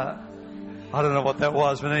I don't know what that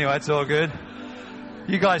was, but anyway, it's all good.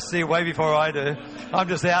 You guys see it way before I do. I'm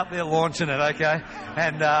just out there launching it, okay?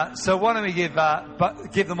 And so why don't we give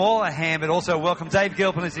them all a hand, but also welcome Dave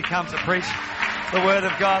Gilpin as he comes to preach the Word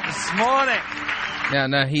of God this morning.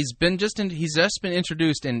 Now he's just been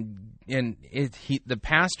introduced, and the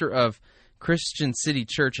pastor of Christian City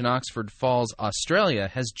Church in Oxford Falls, Australia,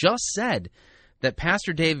 has just said that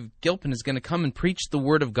Pastor Dave Gilpin is going to come and preach the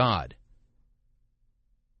Word of God.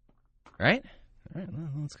 Right? All right,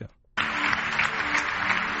 let's go.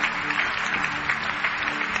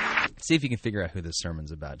 See if you can figure out who this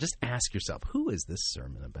sermon's about. Just ask yourself, who is this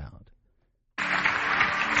sermon about?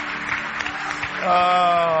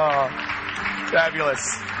 Oh, fabulous.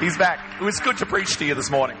 He's back. It was good to preach to you this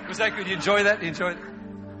morning. Was that good? You enjoy that? You enjoyed it?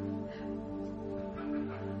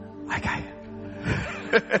 Okay.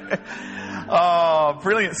 Oh,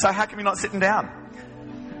 brilliant. So how come you're not sitting down?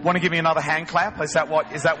 Want to give me another hand clap? Is that what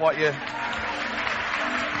you...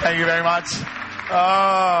 Thank you very much.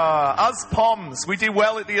 Oh, us Poms. We did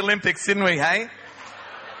well at the Olympics, didn't we, hey?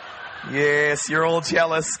 Yes, you're all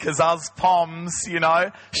jealous because us Poms,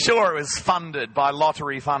 sure, it was funded by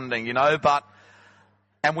lottery funding,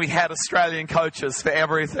 and we had Australian coaches for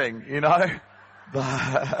everything,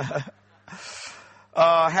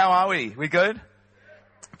 how are we? We good?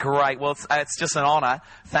 Great. Well, it's just an honour.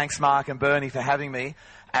 Thanks, Mark and Bernie, for having me,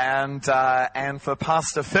 and for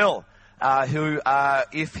Pastor Phil, who,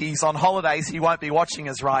 if he's on holidays, he won't be watching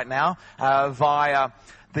us right now via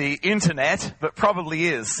the internet, but probably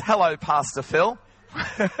is. Hello, Pastor Phil.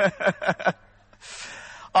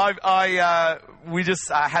 We just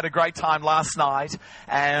had a great time last night,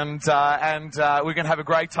 and we're going to have a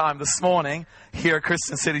great time this morning here at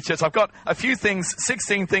Christian City Church. I've got a few things,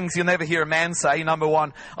 16 things you'll never hear a man say. Number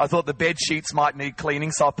one, I thought the bed sheets might need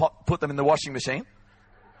cleaning, so I put them in the washing machine.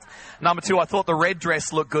 Number two, I thought the red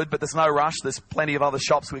dress looked good, but there's no rush. There's plenty of other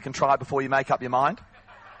shops we can try before you make up your mind.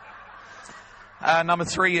 Number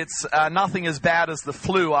three, it's nothing as bad as the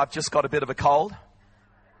flu. I've just got a bit of a cold.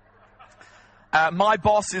 My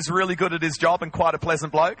boss is really good at his job and quite a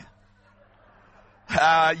pleasant bloke.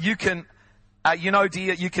 You can,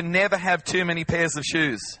 dear, you can never have too many pairs of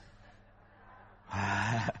shoes.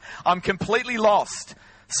 I'm completely lost,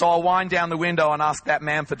 so I'll wind down the window and ask that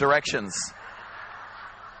man for directions.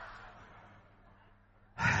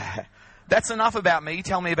 That's enough about me.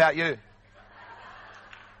 Tell me about you.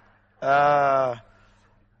 Does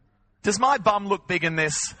my bum look big in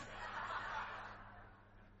this?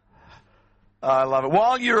 I love it.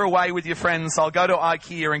 While you're away with your friends, I'll go to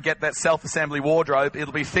IKEA and get that self-assembly wardrobe.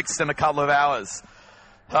 It'll be fixed in a couple of hours.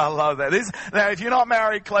 I love that. Now, if you're not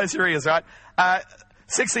married, close your ears, right?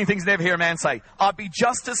 16 things never hear a man say. I'd be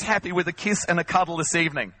just as happy with a kiss and a cuddle this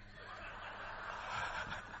evening.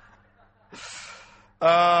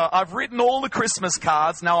 I've written all the Christmas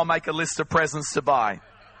cards. Now I'll make a list of presents to buy.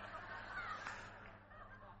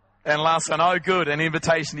 And last one, oh good, an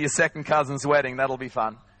invitation to your second cousin's wedding. That'll be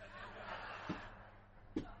fun.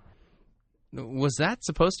 Was that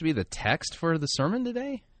supposed to be the text for the sermon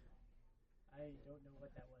today? I don't know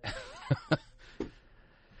what that was.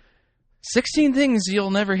 16 things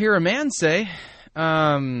you'll never hear a man say.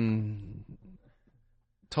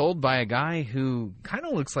 Told by a guy who kind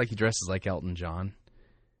of looks like he dresses like Elton John.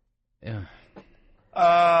 Yeah.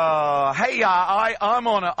 Hey, I'm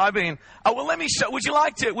on it. Well, let me show. Would you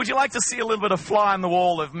like to see a little bit of fly on the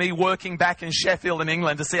wall of me working back in Sheffield in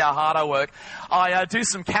England to see how hard I work? I do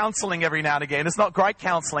some counselling every now and again. It's not great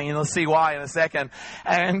counselling, and you'll see why in a second.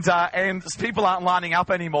 And people aren't lining up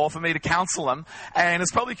anymore for me to counsel them. And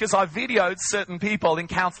it's probably because I videoed certain people in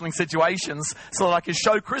counselling situations so that I could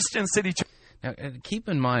show Christian City. Now, keep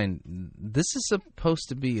in mind, this is supposed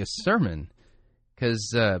to be a sermon.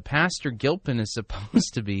 Because Pastor Gilpin is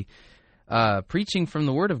supposed to be preaching from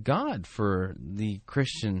the Word of God for the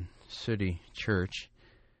Christian City Church.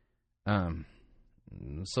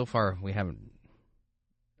 So far, we haven't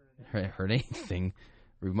heard anything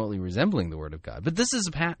remotely resembling the Word of God. But this is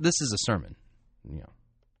a sermon.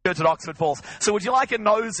 Church at Oxford Falls. So would you like a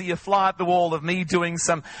nosy, a fly at the wall of me doing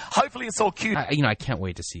some? Hopefully, it's all cute. I can't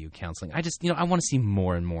wait to see you counseling. I want to see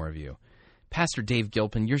more and more of you. Pastor Dave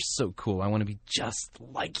Gilpin, you're so cool. I want to be just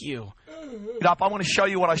like you. I want to show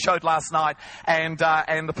you what I showed last night. And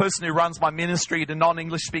the person who runs my ministry to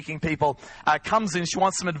non-English speaking people comes in. She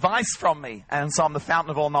wants some advice from me. And so I'm the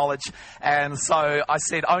fountain of all knowledge. And so I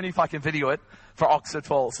said, only if I can video it for Oxford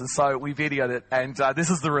Falls. And so we videoed it. And this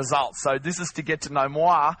is the result. So this is to get to know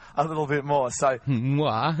moi a little bit more. So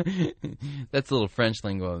moi? That's a little French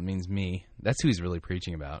lingo. It means me. That's who he's really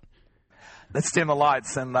preaching about. Let's dim the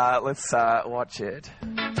lights and let's watch it.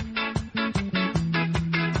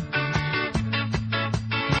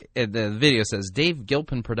 The video says, Dave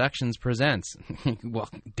Gilpin Productions presents. Well,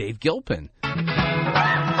 Dave Gilpin.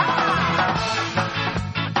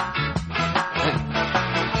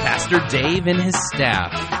 Pastor Dave and his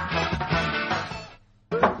staff.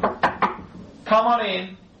 Come on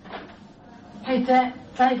in. Hey, Dave,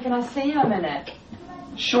 can I see you a minute?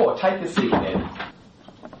 Sure, take a seat, Dad.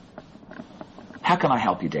 How can I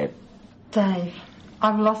help you, Dad? Dave,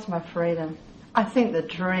 I've lost my freedom. I think the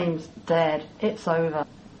dream's dead. It's over.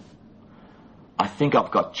 I think I've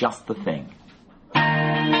got just the thing.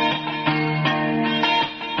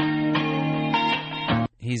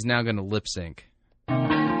 He's now going to lip sync. There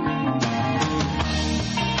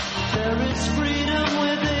is freedom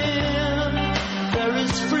within. There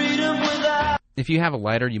is freedom without. If you have a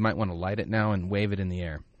lighter, you might want to light it now and wave it in the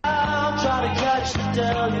air. I'll try to catch the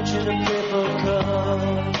deluge in a paper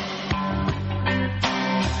cup.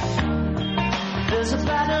 There's a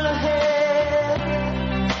battle ahead.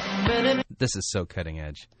 This is so cutting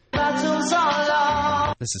edge. Battles are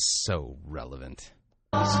long. This is so relevant.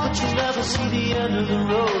 But you'll never see the end of the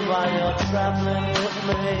road while you're traveling with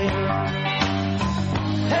me.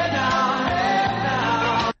 Head down, head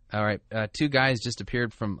down. All right, two guys just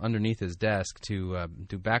appeared from underneath his desk to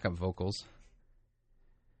do backup vocals.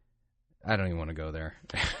 I don't even want to go there.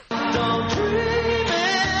 Don't dream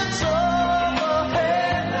it's over,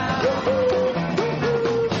 head down.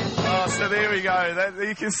 Oh, so there we go.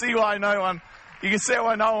 You can see why no one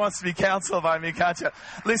wants to be counselled by me, can't you?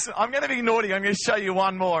 Listen, I'm going to be naughty. I'm going to show you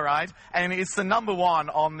one more, right? And it's the number one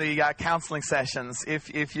on the counselling sessions,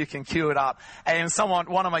 if you can cue it up. And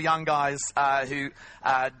one of my young guys who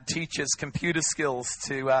teaches computer skills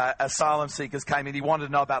to asylum seekers came in. He wanted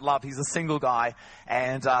to know about love. He's a single guy,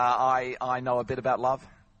 and I know a bit about love.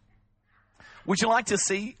 Would you like to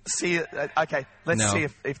see it? Okay, let's see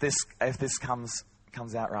if this comes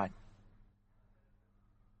out right.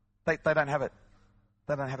 They don't have it.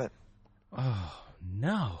 They don't have it. Oh,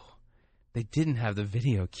 no. They didn't have the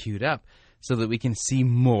video queued up so that we can see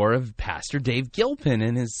more of Pastor Dave Gilpin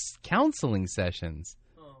and his counseling sessions.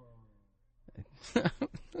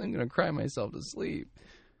 I'm going to cry myself to sleep.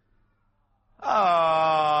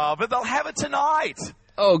 Oh, but they'll have it tonight.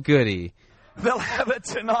 Oh, goody. They'll have it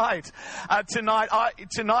tonight. Tonight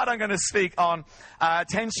I'm going to speak on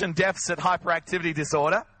attention deficit hyperactivity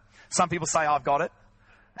disorder. Some people say I've got it.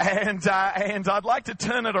 And I'd like to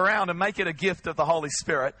turn it around and make it a gift of the Holy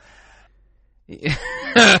Spirit.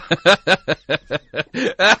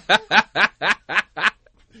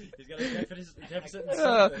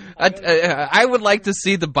 I would like to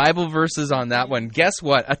see the Bible verses on that one. Guess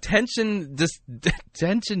what? Attention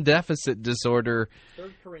deficit disorder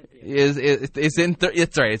is in.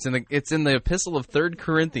 It's right. It's in the Epistle of 3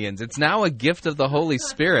 Corinthians. It's now a gift of the Holy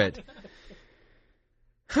Spirit.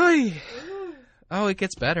 Oh, it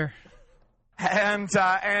gets better. And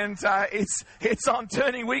it's on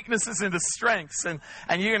turning weaknesses into strengths, and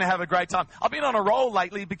you're going to have a great time. I've been on a roll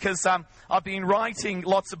lately because I've been writing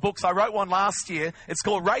lots of books. I wrote one last year. It's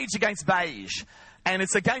called Rage Against Beige, and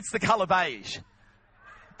it's against the colour beige.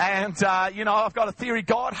 And, I've got a theory.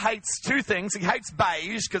 God hates two things. He hates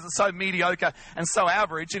beige because it's so mediocre and so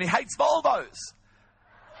average, and he hates Volvos.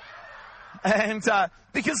 And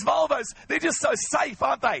because Volvos, they're just so safe,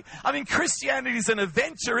 aren't they? I mean, Christianity's an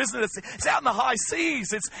adventure, isn't it? It's out in the high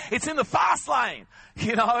seas. It's in the fast lane.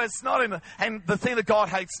 It's not in the... And the thing that God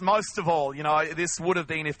hates most of all, this would have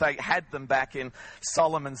been if they had them back in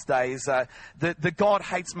Solomon's days. The God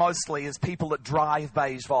hates mostly is people that drive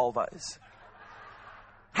beige Volvos.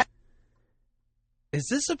 Is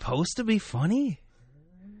this supposed to be funny?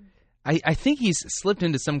 I think he's slipped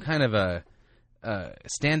into some kind of a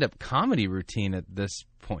stand-up comedy routine at this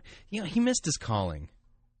point. He missed his calling.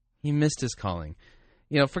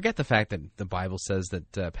 Forget the fact that the Bible says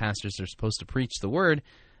that pastors are supposed to preach the word.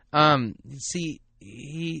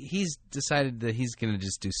 He's decided that he's going to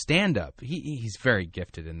just do stand-up. He's very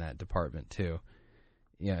gifted in that department too.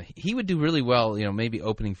 Yeah, he would do really well. Maybe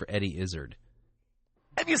opening for Eddie Izzard.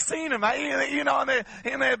 Have you seen them,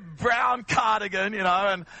 in their brown cardigan,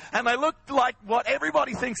 and they look like what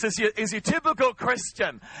everybody thinks is your typical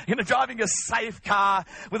Christian, driving a safe car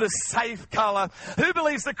with a safe colour. Who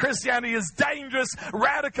believes that Christianity is dangerous,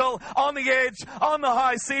 radical, on the edge, on the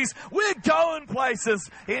high seas? We're going places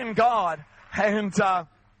in God. And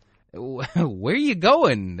where you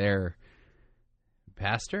going there,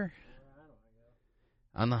 Pastor?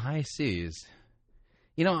 On the high seas.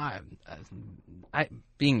 I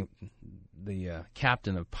being the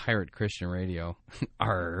captain of Pirate Christian Radio,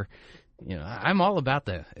 I'm all about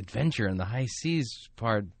the adventure and the high seas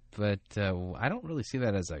part, but I don't really see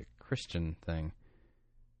that as a Christian thing.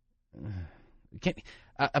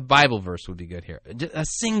 A Bible verse would be good here. Just a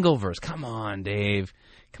single verse. Come on, Dave.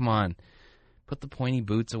 Come on. Put the pointy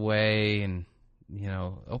boots away and,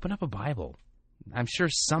 open up a Bible. I'm sure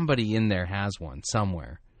somebody in there has one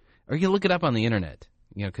somewhere. Or you can look it up on the internet.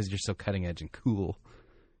 Because you're so cutting edge and cool.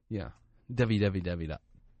 Yeah.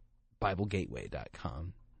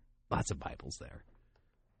 www.biblegateway.com. Lots of Bibles there.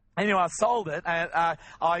 Anyway, I sold it, and I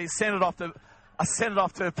sent it off to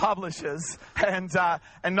publishers, and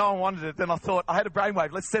no one wanted it. Then I thought, I had a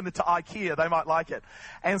brainwave, let's send it to IKEA, they might like it.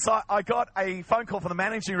 And so I got a phone call from the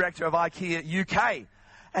managing director of IKEA UK,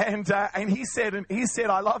 and he said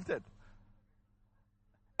I loved it.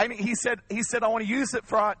 And he said, I want to use it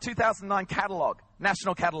for our 2009 catalogue,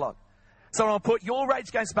 national catalogue. So I'll put your Rage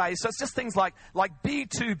Against Beige. So it's just things like be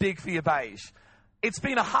too big for your beige. It's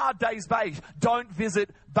been a hard day's beige. Don't visit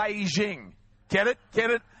Beijing. Get it?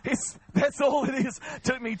 That's all it is.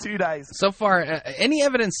 Took me 2 days. So far, any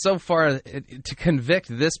evidence so far to convict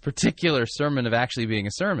this particular sermon of actually being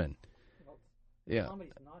a sermon? Yeah.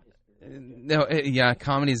 No,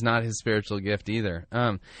 comedy's not his spiritual gift either.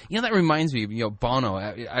 That reminds me, Bono.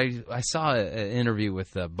 I saw an interview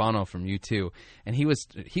with Bono from U2, and he was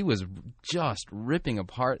just ripping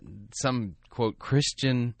apart some quote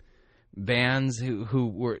Christian bands who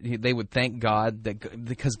would thank God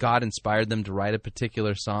because God inspired them to write a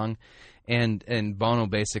particular song, and Bono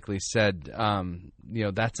basically said,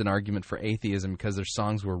 that's an argument for atheism because their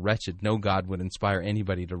songs were wretched. No God would inspire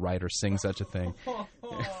anybody to write or sing such a thing.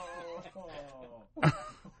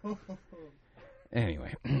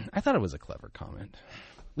 Anyway, I thought it was a clever comment.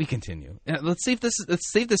 We continue. Let's see if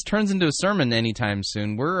this turns into a sermon anytime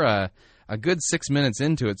soon. We're a good 6 minutes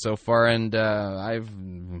into it so far, and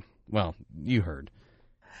you heard.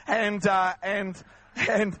 And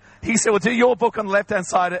he said, well, do your book on the left-hand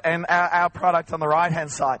side and our product on the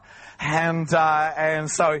right-hand side. And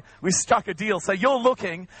so we struck a deal. So you're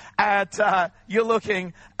looking at an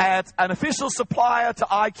official supplier to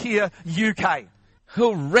IKEA UK.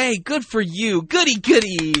 Hooray, good for you. Goody,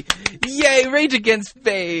 goody. Yay, Rage Against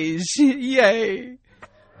Beige. Yay.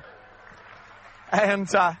 And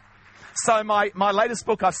so my latest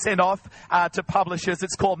book I've sent off to publishers.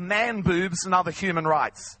 It's called Man, Boobs and Other Human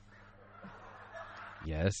Rights.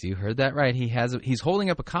 Yes, you heard that right. He's holding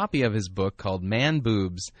up a copy of his book called Man,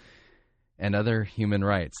 Boobs and Other Human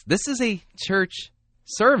Rights. This is a church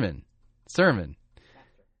sermon.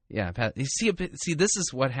 Yeah, you see, this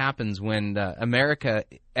is what happens when America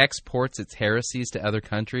exports its heresies to other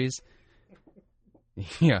countries.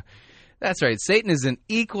 Yeah, that's right. Satan is an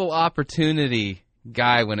equal opportunity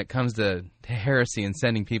guy when it comes to heresy and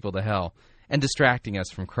sending people to hell and distracting us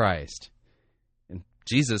from Christ. And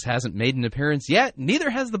Jesus hasn't made an appearance yet. Neither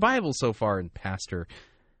has the Bible so far in Pastor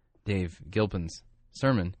Dave Gilpin's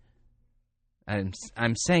sermon.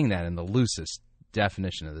 I'm saying that in the loosest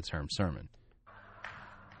definition of the term sermon.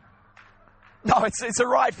 No, it's a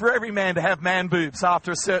right for every man to have man boobs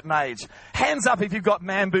after a certain age. Hands up if you've got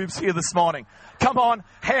man boobs here this morning. Come on,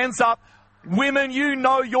 hands up. Women, you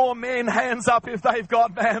know your men. Hands up if they've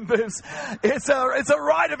got man boobs. It's a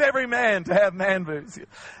right of every man to have man boobs.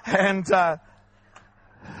 And I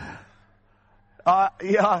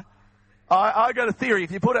got a theory.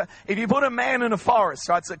 If you put a man in a forest,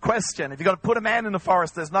 right? It's a question. If you've got to put a man in a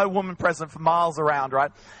forest, there's no woman present for miles around,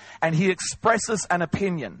 right? And he expresses an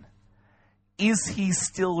opinion. Is he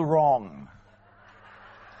still wrong?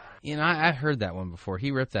 You know, I heard that one before.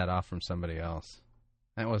 He ripped that off from somebody else.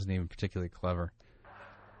 That wasn't even particularly clever.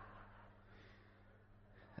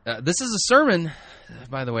 This is a sermon,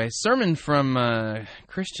 by the way. Sermon from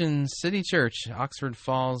Christian City Church, Oxford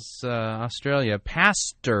Falls, Australia.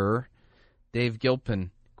 Pastor Dave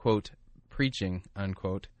Gilpin, quote, preaching,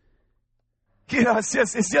 unquote. You know, it's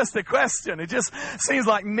just a question. It just seems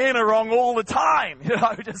like men are wrong all the time. You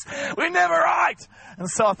know, we're never right. And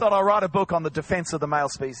so I thought I'd write a book on the defense of the male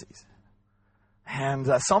species. And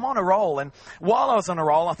so I'm on a roll. And while I was on a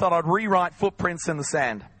roll, I thought I'd rewrite Footprints in the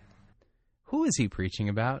Sand. Who is he preaching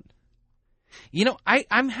about? You know,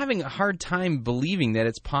 I'm having a hard time believing that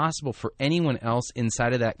it's possible for anyone else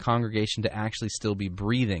inside of that congregation to actually still be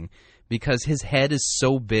breathing. Because his head is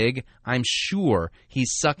so big, I'm sure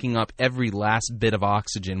he's sucking up every last bit of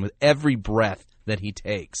oxygen with every breath that he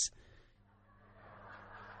takes.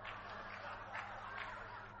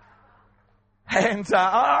 And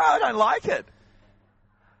I don't like it.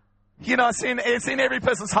 You know, it's in every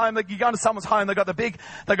person's home. You go into someone's home, they got the big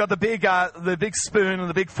spoon and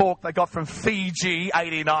the big fork they got from Fiji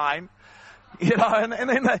 '89. You know, and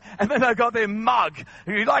then they've got their mug.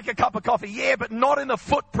 You like a cup of coffee? Yeah, but not in the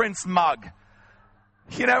Footprints mug.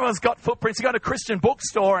 You know, everyone's got footprints. You go to a Christian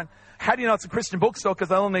bookstore, and how do you know it's a Christian bookstore? Because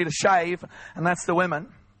they all need a shave, and that's the women.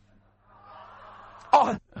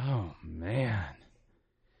 Oh man.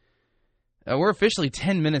 We're officially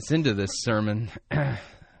 10 minutes into this sermon, and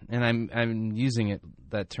I'm using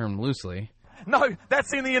that term loosely. No,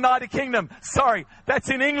 that's in the United Kingdom. Sorry, that's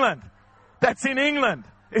in England. That's in England.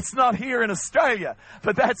 It's not here in Australia,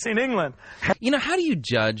 but that's in England. You know, how do you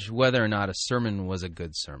judge whether or not a sermon was a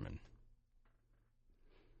good sermon?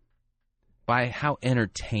 By how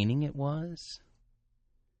entertaining it was?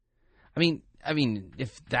 I mean,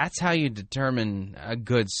 if that's how you determine a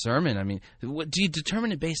good sermon, do you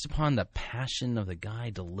determine it based upon the passion of the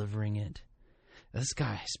guy delivering it? This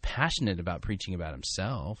guy's passionate about preaching about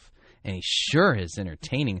himself, and he sure is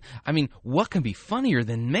entertaining. I mean, what can be funnier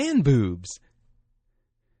than man boobs?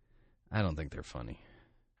 I don't think they're funny.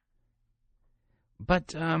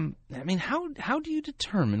 But, how do you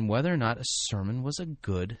determine whether or not a sermon was a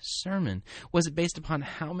good sermon? Was it based upon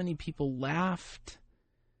how many people laughed?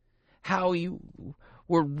 How you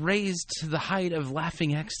were raised to the height of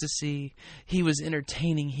laughing ecstasy? He was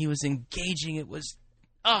entertaining. He was engaging. It was,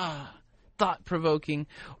 thought-provoking.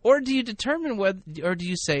 Or do you determine or do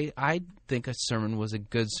you say, I think a sermon was a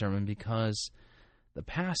good sermon because the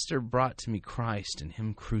pastor brought to me Christ and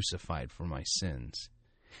him crucified for my sins.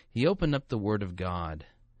 He opened up the Word of God,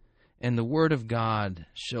 and the Word of God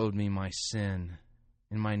showed me my sin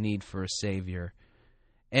and my need for a Savior.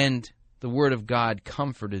 And the Word of God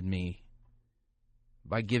comforted me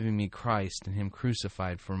by giving me Christ and him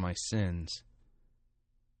crucified for my sins.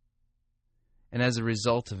 And as a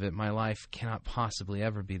result of it, my life cannot possibly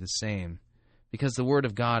ever be the same, because the Word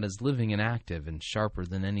of God is living and active and sharper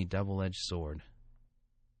than any double-edged sword.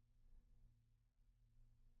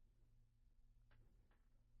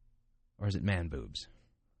 Or is it man boobs?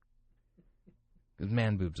 Because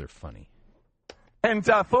man boobs are funny. And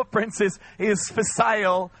Footprints is for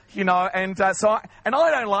sale, you know, and I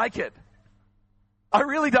don't like it. I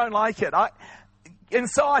really don't like it. And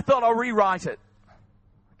so I thought I'll rewrite it.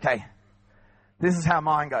 Okay. This is how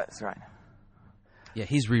mine goes, right? Yeah,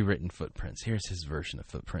 he's rewritten Footprints. Here's his version of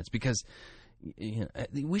Footprints. Because,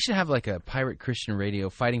 We should have like a Pirate Christian Radio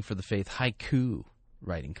Fighting for the Faith haiku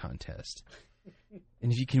writing contest.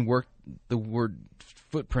 And if you can work the word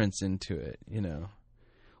footprints into it,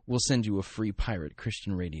 we'll send you a free Pirate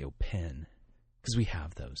Christian Radio pen. Because we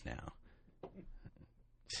have those now.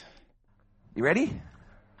 You ready?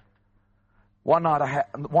 One night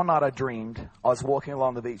I dreamed I was walking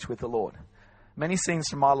along the beach with the Lord. Many scenes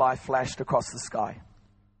from my life flashed across the sky.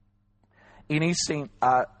 In each scene,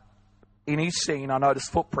 I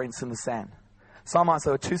noticed footprints in the sand. Sometimes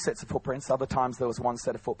there were two sets of footprints. Other times there was one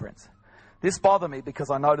set of footprints. This bothered me because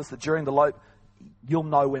I noticed that during the lope, you'll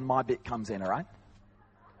know when my bit comes in, all right?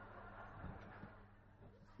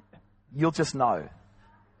 You'll just know.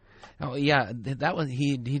 Oh yeah, that was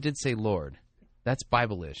he did say Lord. That's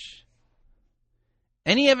Bible-ish.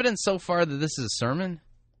 Any evidence so far that this is a sermon?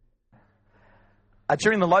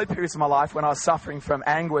 During the low periods of my life, when I was suffering from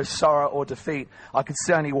anguish, sorrow, or defeat, I could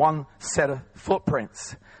see only one set of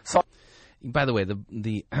footprints. So, by the way,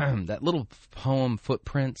 the that little poem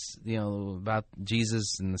 "Footprints," about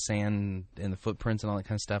Jesus and the sand and the footprints and all that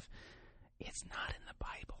kind of stuff, it's not in the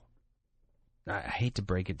Bible. I hate to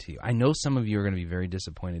break it to you. I know some of you are going to be very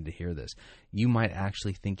disappointed to hear this. You might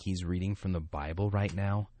actually think he's reading from the Bible right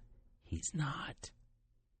now. He's not.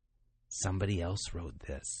 Somebody else wrote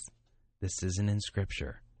this. This isn't in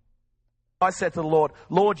Scripture. I said to the Lord,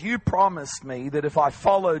 Lord, you promised me that if I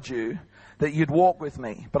followed you, that you'd walk with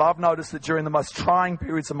me. But I've noticed that during the most trying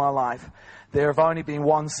periods of my life, there have only been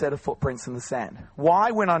one set of footprints in the sand.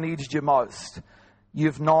 Why, when I needed you most,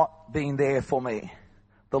 you've not been there for me?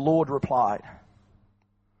 The Lord replied,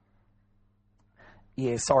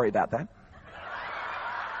 yeah, sorry about that.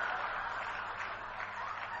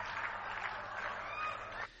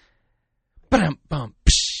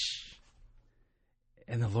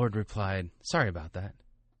 And the Lord replied, sorry about that.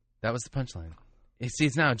 That was the punchline. See,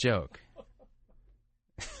 it's now a joke.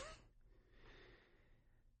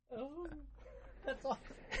 Oh, that's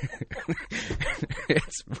awful.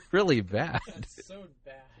 It's really bad. That's so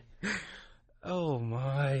bad. Oh,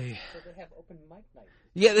 my. So they have open mic night.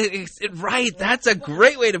 Yeah, right. That's a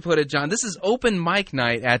great way to put it, John. This is open mic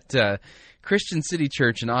night at Christian City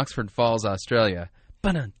Church in Oxford Falls, Australia.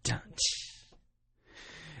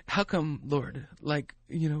 How come, Lord,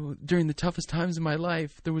 during the toughest times of my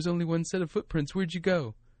life, there was only one set of footprints? Where'd you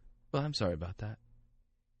go? Well, I'm sorry about that.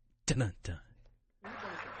 Dun-dun-dun.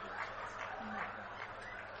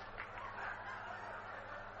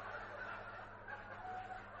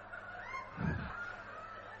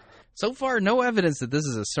 So far, no evidence that this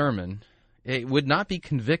is a sermon. It would not be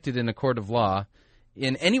convicted in a court of law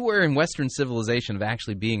in anywhere in Western civilization of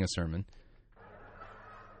actually being a sermon.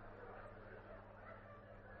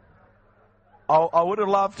 I would have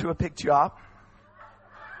loved to have picked you up,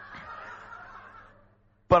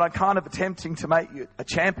 but I'm kind of attempting to make you a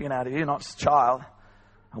champion out of you, not just a child.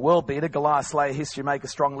 A world beater, Goliath slayer, history maker,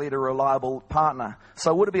 strong leader, reliable partner.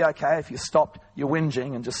 So would it be okay if you stopped your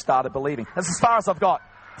whinging and just started believing? That's as far as I've got.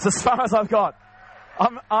 It's as far as I've got.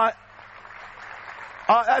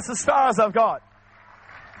 That's as far as I've got.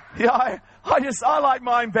 Yeah, I like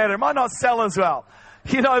mine better. It might not sell as well.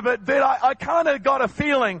 But I kind of got a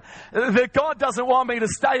feeling that God doesn't want me to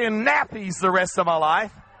stay in nappies the rest of my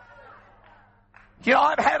life.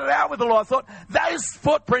 I've had it out with the Lord. I thought, those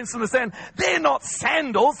footprints in the sand, they're not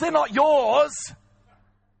sandals. They're not yours.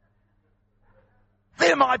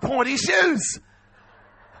 They're my pointy shoes.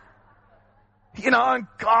 And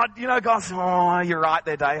God said, oh, you're right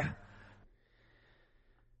there, Dave.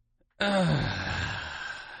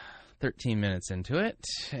 13 minutes into it,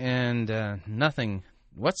 and nothing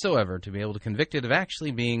whatsoever to be able to convict it of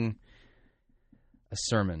actually being a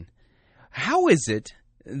sermon. How is it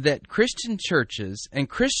that Christian churches and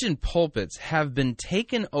Christian pulpits have been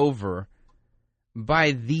taken over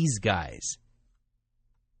by these guys?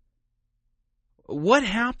 What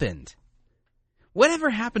happened? Whatever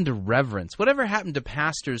happened to reverence? Whatever happened to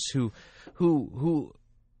pastors who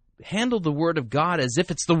handle the Word of God as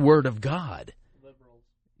if it's the Word of God?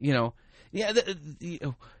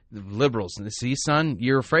 The liberals. See, son,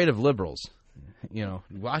 you're afraid of liberals.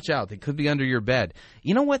 Watch out. They could be under your bed.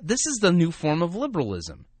 You know what? This is the new form of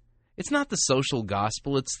liberalism. It's not the social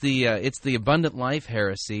gospel. It's the abundant life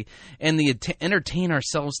heresy and the entertain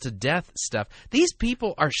ourselves to death stuff. These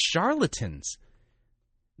people are charlatans.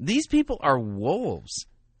 These people are wolves.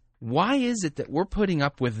 Why is it that we're putting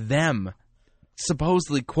up with them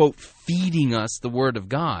supposedly, quote, feeding us the Word of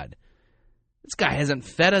God? This guy hasn't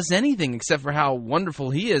fed us anything except for how wonderful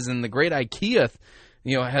he is, and the great IKEA,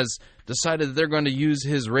 has decided that they're going to use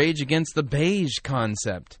his rage against the beige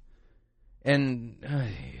concept. And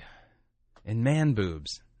man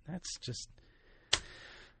boobs. That's just,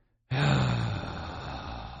 You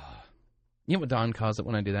know what Dawn calls it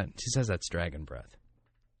when I do that? She says that's dragon breath.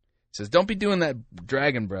 She says, don't be doing that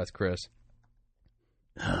dragon breath, Chris.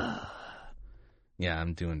 Yeah,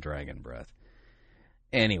 I'm doing dragon breath.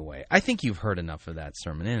 Anyway, I think you've heard enough of that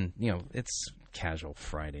sermon. And, it's Casual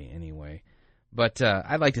Friday anyway. But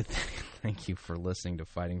I'd like to thank you for listening to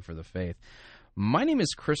Fighting for the Faith. My name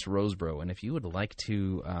is Chris Rosebrough, and if you would like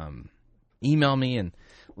to email me and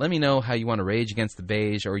let me know how you want to rage against the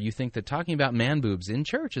beige, or you think that talking about man boobs in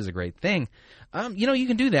church is a great thing, you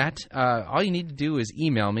can do that. All you need to do is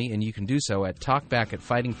email me, and you can do so at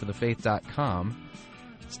talkback@fightingforthefaith.com.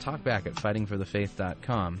 It's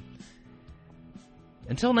talkback@fightingforthefaith.com.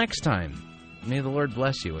 Until next time, may the Lord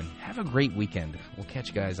bless you, and have a great weekend. We'll catch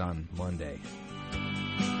you guys on Monday.